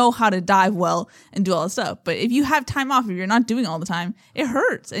 and know how to dive well and do all that stuff. But if you have time off, if you're not doing it all the time, it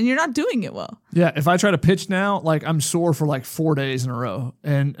hurts and you're not doing it well. Yeah, if I try to pitch now, like, I'm sore for like 4 days in a row,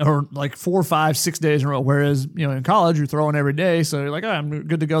 or like 4, 5, 6 days in a row. Whereas, in college, you're throwing every day, so you're like, I'm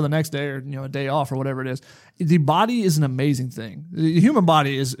good to go the next day, or a day off or whatever it is. The body is an amazing thing. The human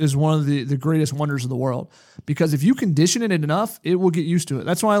body is one of the greatest wonders of the world, because if you condition it enough, it will get used to it.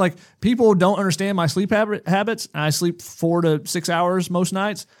 That's why, like, people don't understand my sleep habits. I sleep 4 to 6 hours most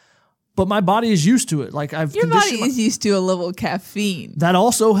nights. But my body is used to it. Like, your body is used to a level of caffeine. That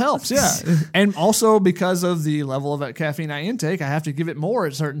also helps, yeah. And also, because of the level of caffeine I intake, I have to give it more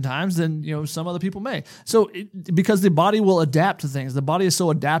at certain times than some other people may. So, because the body will adapt to things, the body is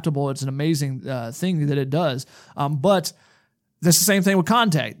so adaptable. It's an amazing thing that it does. But that's the same thing with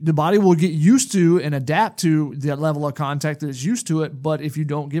contact. The body will get used to and adapt to that level of contact that it's used to it. But if you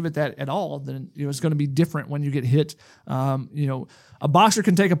don't give it that at all, then it's going to be different when you get hit. A boxer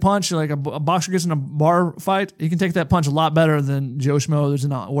can take a punch, like a boxer gets in a bar fight, he can take that punch a lot better than Joe Schmo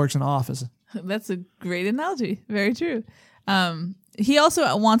that works in an office. That's a great analogy. Very true. He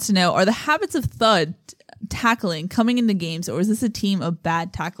also wants to know, are the habits of Thud tackling coming into games, or is this a team of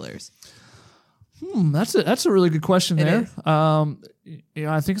bad tacklers? That's a really good question there. I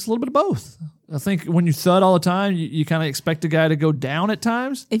think it's a little bit of both. I think when you thud all the time, you kind of expect a guy to go down at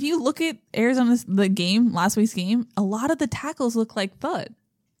times. If you look at Arizona's last week's game, a lot of the tackles look like Thud.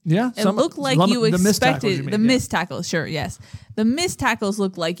 Yeah. It looked like you expected the missed tackles. Sure, yes. The missed tackles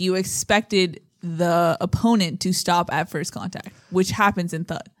look like you expected the opponent to stop at first contact, which happens in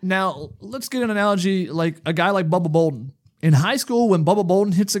Thud. Now, let's get an analogy, like a guy like Bubba Bolden. In high school, when Bubba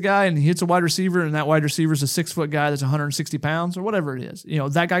Bolden hits a guy and he hits a wide receiver, and that wide receiver is a 6-foot guy that's 160 pounds or whatever it is,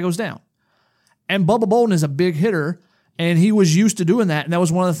 that guy goes down. And Bubba Bolden is a big hitter, and he was used to doing that. And that was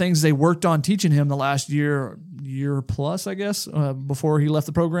one of the things they worked on teaching him the last year plus, I guess, before he left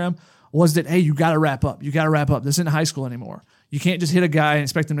the program, was that, hey, you got to wrap up. You got to wrap up. This isn't high school anymore. You can't just hit a guy and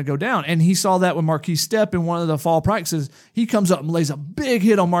expect him to go down. And he saw that with Marquise Stepp in one of the fall practices. He comes up and lays a big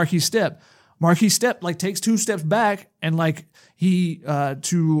hit on Marquise Stepp. Marquise Stepp takes 2 steps back, and he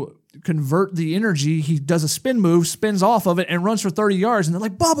to convert the energy, he does a spin move, spins off of it, and runs for 30 yards. And they're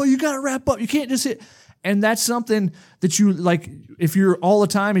like, Bubba, you got to wrap up. You can't just hit. And that's something that you, if you're all the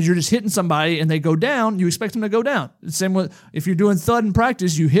time and you're just hitting somebody and they go down, you expect them to go down. The same with if you're doing thud in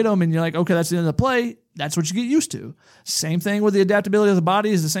practice, you hit them and you're like, okay, that's the end of the play. That's what you get used to. Same thing with the adaptability of the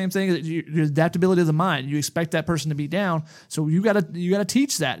body is the same thing that the adaptability of the mind. You expect that person to be down, so you gotta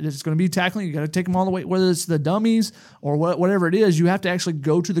teach that. It's going to be tackling. You got to take them all the way, whether it's the dummies or whatever it is. You have to actually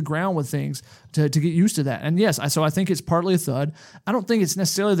go to the ground with things to get used to that. And yes, so I think it's partly a thud. I don't think it's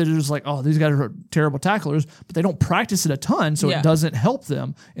necessarily that it's just like, oh, these guys are terrible tacklers, but they don't practice it a ton, so it doesn't help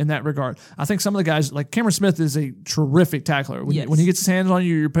them in that regard. I think some of the guys, like Cameron Smith, is a terrific tackler. When he gets his hands on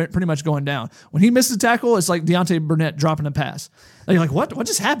you, you're pretty much going down. When he misses tackle, it's like Deontay Burnett dropping a pass. And you're like, what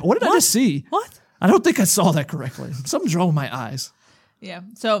just happened? What did I just see? What? I don't think I saw that correctly. Something's wrong with my eyes. Yeah.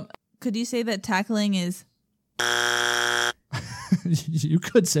 So could you say that tackling is... You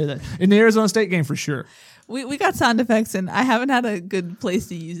could say that. In the Arizona State game, for sure. We got sound effects, and I haven't had a good place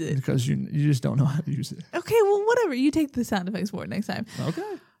to use it. Because you just don't know how to use it. Okay, well, whatever. You take the sound effects for it next time. Okay.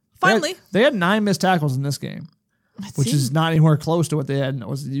 Finally. They had 9 missed tackles in this game. Which is not anywhere close to what they had.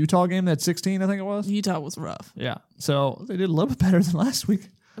 Was it the Utah game that 16, I think it was? Utah was rough. Yeah. So they did a little bit better than last week.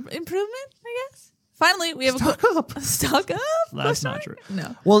 Improvement, I guess. Finally, we have Stock up? That's not true.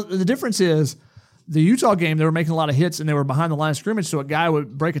 No. Well, the difference is the Utah game, they were making a lot of hits and they were behind the line of scrimmage, so a guy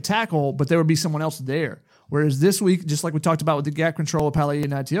would break a tackle, but there would be someone else there. Whereas this week, just like we talked about with the gap control of Palaie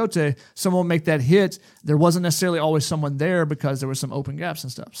and Atiote, someone would make that hit. There wasn't necessarily always someone there because there was some open gaps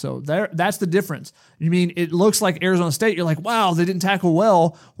and stuff. So that's the difference. You mean it looks like Arizona State, you're like, wow, they didn't tackle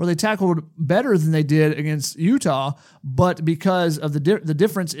well, or they tackled better than they did against Utah, but because of the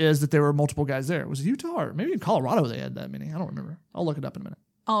difference is that there were multiple guys there. Was it Utah or maybe in Colorado they had that many? I don't remember. I'll look it up in a minute.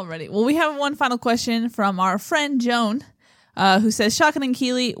 Alrighty. Well, we have one final question from our friend Joan. Who says, Shotgun and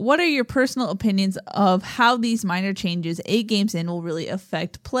Keely, what are your personal opinions of how these minor changes 8 games in will really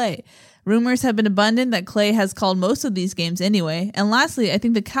affect play? Rumors have been abundant that Clay has called most of these games anyway. And lastly, I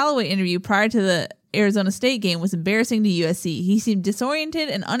think the Callaway interview prior to the Arizona State game was embarrassing to USC. He seemed disoriented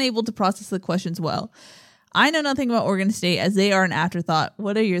and unable to process the questions well. I know nothing about Oregon State as they are an afterthought.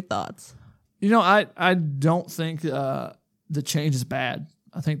 What are your thoughts? I don't think the change is bad.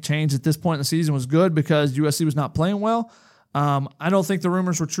 I think change at this point in the season was good because USC was not playing well. I don't think the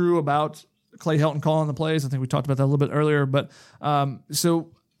rumors were true about Clay Helton calling the plays. I think we talked about that a little bit earlier. But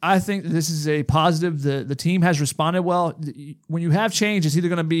so I think this is a positive. The team has responded well. When you have change, it's either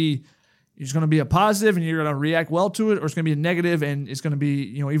going to be a positive and you're going to react well to it, or it's going to be a negative and it's going to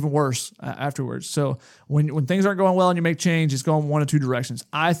be even worse afterwards. So when things aren't going well and you make change, it's going one of two directions.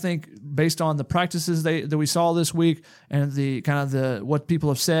 I think based on the practices that we saw this week and the kind of what people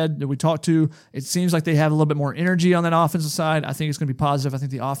have said that we talked to, it seems like they have a little bit more energy on that offensive side. I think it's going to be positive. I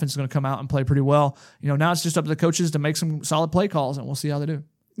think the offense is going to come out and play pretty well. Now it's just up to the coaches to make some solid play calls, and we'll see how they do.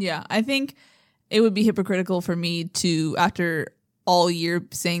 Yeah, I think it would be hypocritical for me to, after all year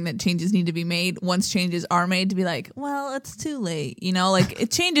saying that changes need to be made, once changes are made, to be like, well, it's too late.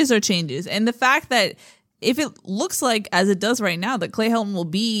 Changes are changes. And the fact that if it looks like, as it does right now, that Clay Helton will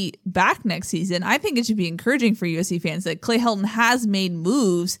be back next season, I think it should be encouraging for USC fans that Clay Helton has made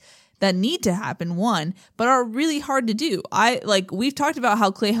moves that need to happen, but are really hard to do. We've talked about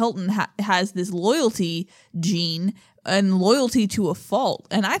how Clay Helton has this loyalty gene and loyalty to a fault.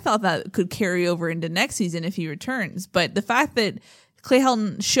 And I thought that could carry over into next season if he returns. But the fact that Clay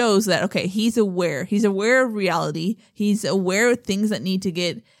Helton shows that, okay, he's aware of reality, he's aware of things that need to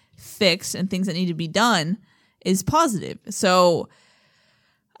get fixed and things that need to be done is positive. So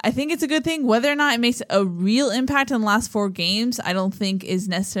I think it's a good thing. Whether or not it makes a real impact in the last 4 games, I don't think is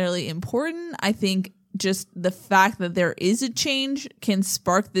necessarily important. I think just the fact that there is a change can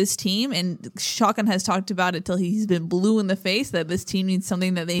spark this team, and Shotgun has talked about it till he's been blue in the face, that this team needs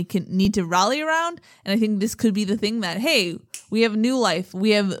something that they need to rally around. And I think this could be the thing that, hey, we have new life,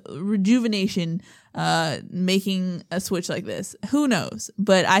 we have rejuvenation, making a switch like this. Who knows?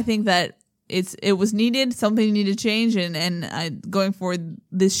 But I think that it was needed. Something needed to change, and going forward,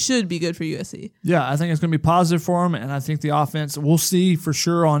 this should be good for USC. Yeah, I think it's going to be positive for them, and I think the offense, we'll see for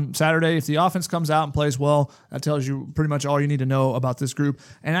sure on Saturday. If the offense comes out and plays well, that tells you pretty much all you need to know about this group.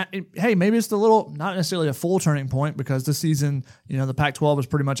 And hey, maybe it's not necessarily a full turning point, because this season, the Pac-12 is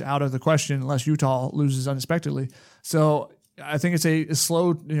pretty much out of the question unless Utah loses unexpectedly. So I think it's a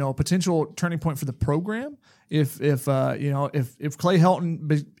slow, potential turning point for the program. If Clay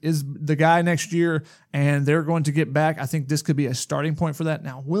Helton is the guy next year and they're going to get back, I think this could be a starting point for that.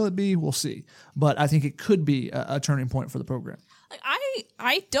 Now, will it be? We'll see. But I think it could be a turning point for the program. I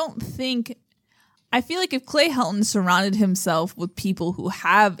feel like if Clay Helton surrounded himself with people who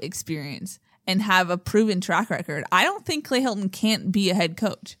have experience and have a proven track record, I don't think Clay Helton can't be a head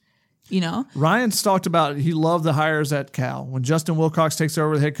coach. Ryan's talked about he loved the hires at Cal. When Justin Wilcox takes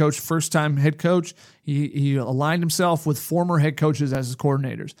over the head coach, first-time head coach, he aligned himself with former head coaches as his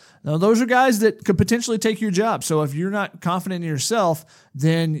coordinators. Now, those are guys that could potentially take your job. So if you're not confident in yourself,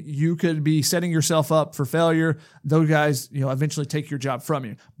 then you could be setting yourself up for failure. Those guys, eventually take your job from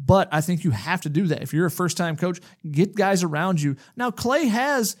you. But I think you have to do that. If you're a first-time coach, get guys around you. Now, Clay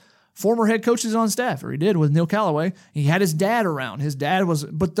has former head coaches on staff, or he did with Neil Callaway. He had his dad around.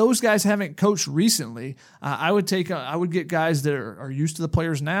 But those guys haven't coached recently. I would get guys that are used to the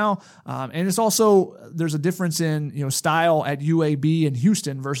players now. And it's also, there's a difference in, style at UAB and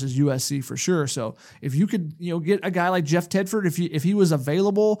Houston versus USC for sure. So if you could, get a guy like Jeff Tedford, if he was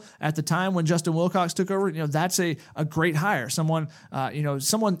available at the time when Justin Wilcox took over, that's a great hire. Someone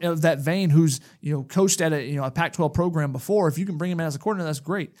of that vein who's, coached at a Pac-12 program before. If you can bring him in as a coordinator, that's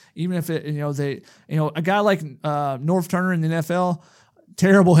great. Even if a guy like Norv Turner in the NFL,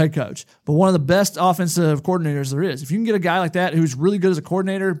 terrible head coach, but one of the best offensive coordinators there is. If you can get a guy like that who's really good as a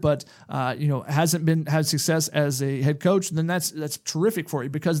coordinator, but hasn't had success as a head coach, then that's terrific for you,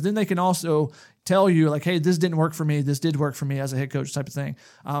 because then they can also tell you like, hey, this didn't work for me, this did work for me as a head coach type of thing.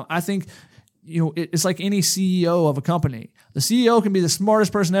 I think it's like any CEO of a company. The CEO can be the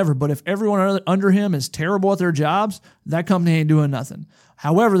smartest person ever, but if everyone under him is terrible at their jobs, that company ain't doing nothing.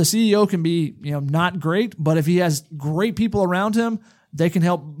 However, the CEO can be, not great, but if he has great people around him, they can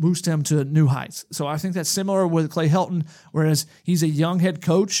help boost him to new heights. So I think that's similar with Clay Helton, whereas he's a young head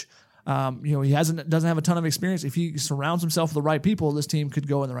coach. He doesn't have a ton of experience. If he surrounds himself with the right people, this team could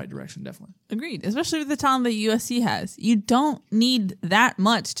go in the right direction, definitely. Agreed, especially with the talent that USC has. You don't need that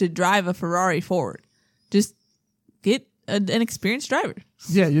much to drive a Ferrari forward. Just get an experienced driver.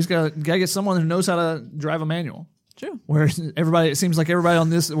 Yeah, you just gotta get someone who knows how to drive a manual. True. Where it seems like everybody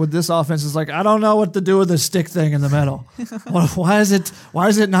with this offense is like, I don't know what to do with the stick thing in the middle. Why does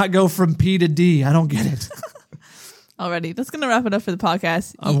it not go from P to D? I don't get it. Alrighty, that's going to wrap it up for the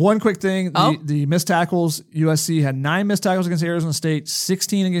podcast. One quick thing. Oh. The missed tackles, USC had 9 missed tackles against Arizona State,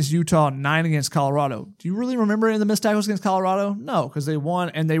 16 against Utah, 9 against Colorado. Do you really remember any of the missed tackles against Colorado? No, because they won,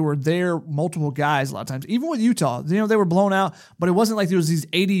 and they were there, multiple guys a lot of times. Even with Utah, they were blown out, but it wasn't like there was these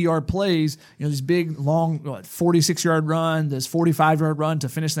 80-yard plays, these big, long 46-yard run, this 45-yard run to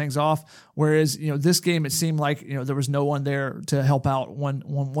finish things off. Whereas, this game, it seemed like, there was no one there to help out when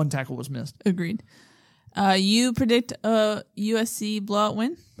one tackle was missed. Agreed. You predict a USC blowout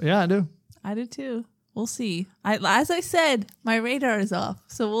win? Yeah, I do. I do too. We'll see. As I said, my radar is off,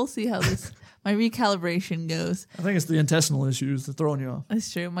 so we'll see how my recalibration goes. I think it's the intestinal issues that throwing you off.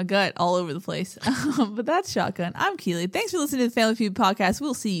 That's true. My gut all over the place. But that's Shotgun. I'm Keely. Thanks for listening to the Family Feud podcast.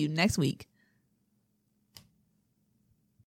 We'll see you next week.